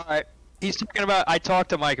 All right. He's talking about. I talked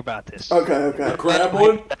to Mike about this. Okay. The crab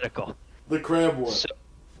one. Hypothetical. The crab one.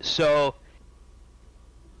 So,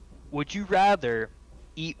 would you rather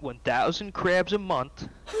eat 1,000 crabs a month?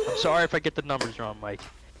 I'm sorry if I get the numbers wrong, Mike.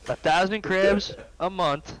 1,000 crabs a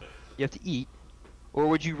month you have to eat, or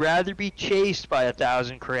would you rather be chased by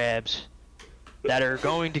 1,000 crabs that are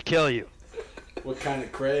going to kill you? What kind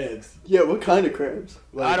of crabs? Yeah, what kind of crabs?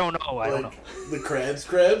 I don't know. I don't know. The crabs?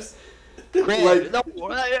 Crabs? like- No,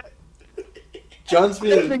 John's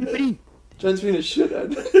being a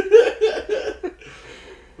shithead.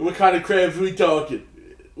 What kind of crabs we talking?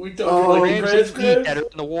 We talking Oh, like crabs the that you eat crabs? that are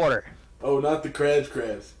in the water. Oh, not the crabs.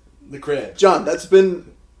 The crabs. John, that's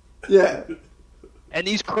been, yeah. And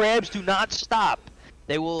these crabs do not stop.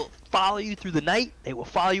 They will follow you through the night. They will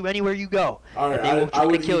follow you anywhere you go. All right, And they will I try to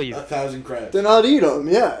would kill eat you. 1,000 crabs. Then I'll eat them.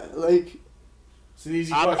 Yeah, like It's an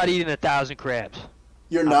easy I'm question. not eating 1,000 crabs.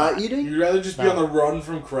 you're not eating You'd rather just be No. on the run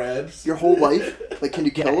from crabs? your whole life. Like, can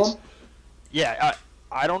you kill Yes. them? Yeah,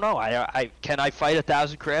 I don't know. I can I fight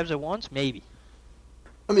 1,000 crabs at once? Maybe.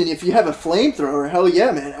 I mean, if you have a flamethrower, hell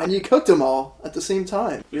yeah, man, and you cooked them all at the same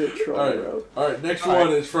time. You're a troll, All right. bro. All right, next All one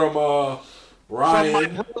right. is from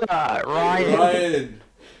Ryan. Ryan. Ryan.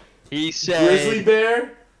 He said. Grizzly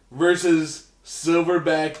bear versus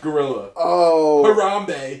silverback gorilla. Oh,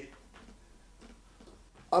 Harambe.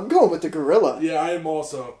 I'm going with the gorilla. Yeah, I am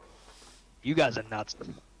also. You guys are nuts.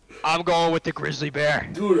 I'm going with the grizzly bear.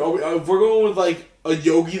 Dude, if we're going with like a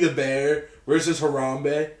Yogi the bear versus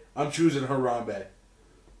Harambe, I'm choosing Harambe.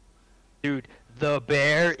 Dude, the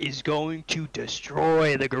bear is going to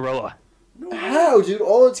destroy the gorilla. How, dude?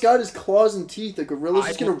 All it's got is claws and teeth. The gorilla's I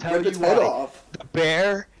just gonna will tell rip its you head why. off. The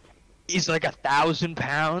bear is like 1,000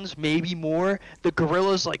 pounds, maybe more. The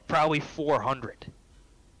gorilla's like probably 400.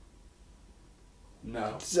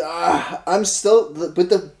 No. I'm still, but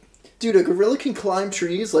the dude, a gorilla can climb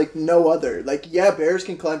trees like no other. Like, yeah, bears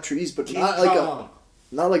can climb trees, but King not Kong.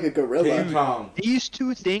 like a gorilla. King Kong. These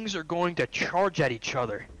two things are going to charge at each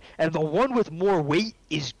other. And the one with more weight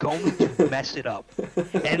is going to mess it up.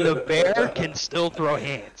 And the bear can still throw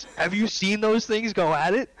hands. Have you seen those things go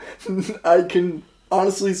at it? I can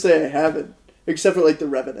honestly say I haven't, except for like the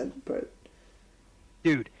Revenant. But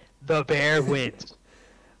Dude, the bear wins.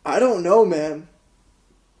 I don't know, man.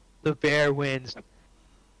 The bear wins.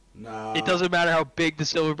 Nah. It doesn't matter how big the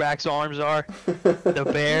silverback's arms are. The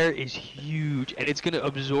bear is huge, and it's gonna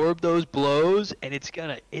absorb those blows, and it's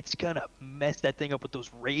gonna mess that thing up with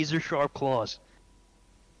those razor sharp claws.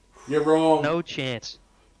 You're wrong. No chance.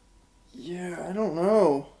 Yeah, I don't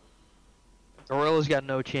know. Gorilla's got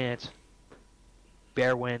no chance.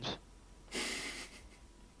 Bear wins.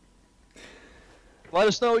 Let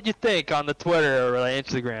us know what you think on the Twitter or the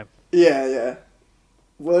Instagram. Yeah.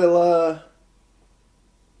 Well,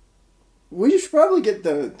 we should probably get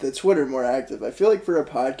the Twitter more active. I feel like for a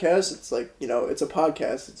podcast, it's like, it's a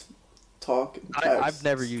podcast. It's talk and text. I've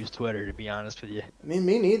never used Twitter, to be honest with you. I mean,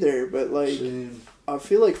 me neither, but like, Same. I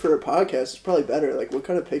feel like for a podcast, it's probably better. Like, what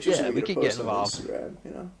kind of pictures Yeah, are we we going to can get post on involved.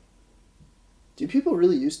 Instagram, Do people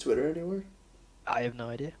really use Twitter anymore? I have no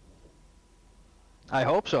idea. I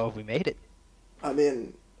hope so if we made it. I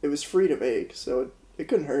mean, it was free to make, so it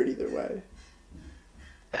couldn't hurt either way.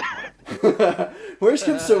 Worst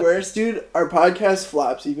comes to worst, dude, our podcast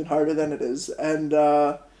flops even harder than it is. And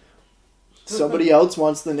somebody else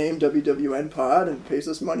wants the name WWN Pod and pays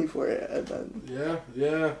us money for it. And then,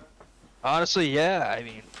 Yeah. Honestly, yeah. I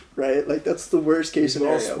mean, right? Like, that's the worst case We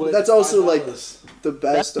can all scenario. split But that's also, like, $5. the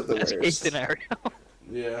best that's of the best case worst. scenario.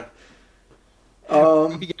 Yeah.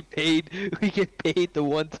 We get paid the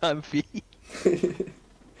one-time fee.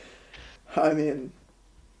 I mean,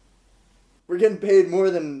 we're getting paid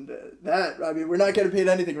more than that. I mean, we're not getting paid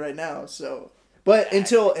anything right now. So, but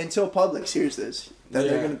until Publix hears this,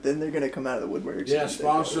 then they're gonna come out of the woodworks. Yeah, and take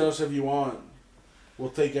sponsor over. us if you want. We'll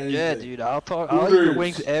take anything. Yeah, dude. I'll eat your Hooters.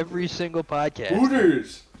 wings every single podcast.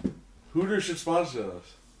 Hooters should sponsor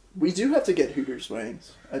us. We do have to get Hooters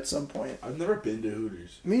wings at some point. I've never been to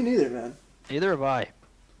Hooters. Me neither, man. Neither have I.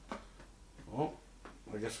 Well,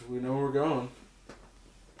 I guess we know where we're going.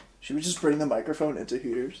 Should we just bring the microphone into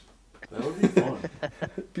Hooters? That would be fun.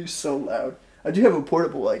 It'd be so loud. I do have a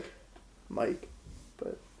portable mic,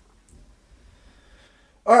 but.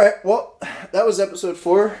 All right, well, that was episode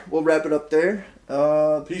 4. We'll wrap it up there.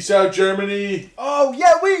 Peace out, Germany. Oh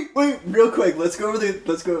yeah, wait, real quick. Let's go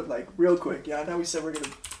real quick. Yeah, I know we said we're gonna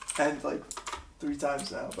end 3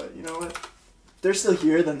 times now, but you know what? If they're still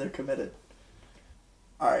here, then they're committed.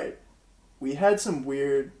 All right, we had some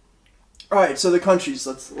weird. All right, so the countries.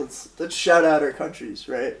 Let's shout out our countries,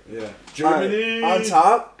 right? Yeah, Germany. All right, on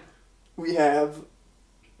top, we have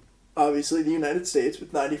obviously the United States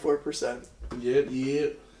with 94%. Yep.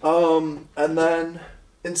 And then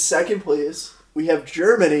in second place, we have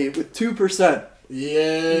Germany with 2%.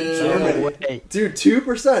 Yeah. Germany. No way. Dude,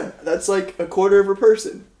 2%. That's like a quarter of a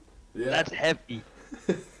person. Yeah. That's heavy.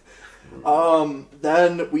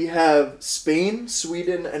 Then we have Spain,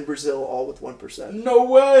 Sweden, and Brazil all with 1%. No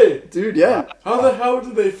way. Dude, yeah. How the hell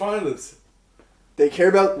did they find us? They care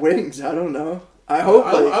about wings. I don't know. I hope.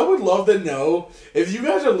 I would love to know if you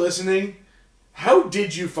guys are listening. How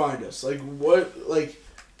did you find us?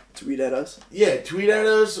 Tweet at us. Yeah, tweet at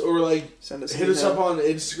us or Send us. hit us up on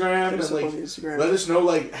Instagram Hit us and up on Instagram. let us know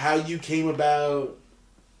how you came about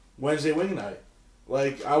Wednesday Wing Night.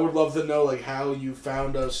 I would love to know how you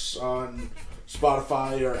found us on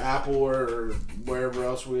Spotify or Apple or wherever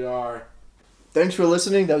else we are. Thanks for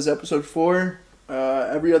listening. That was episode 4.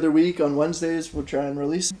 Every other week on Wednesdays, we'll try and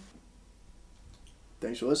release.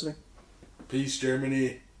 Thanks for listening. Peace,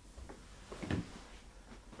 Germany.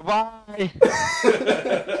 Bye.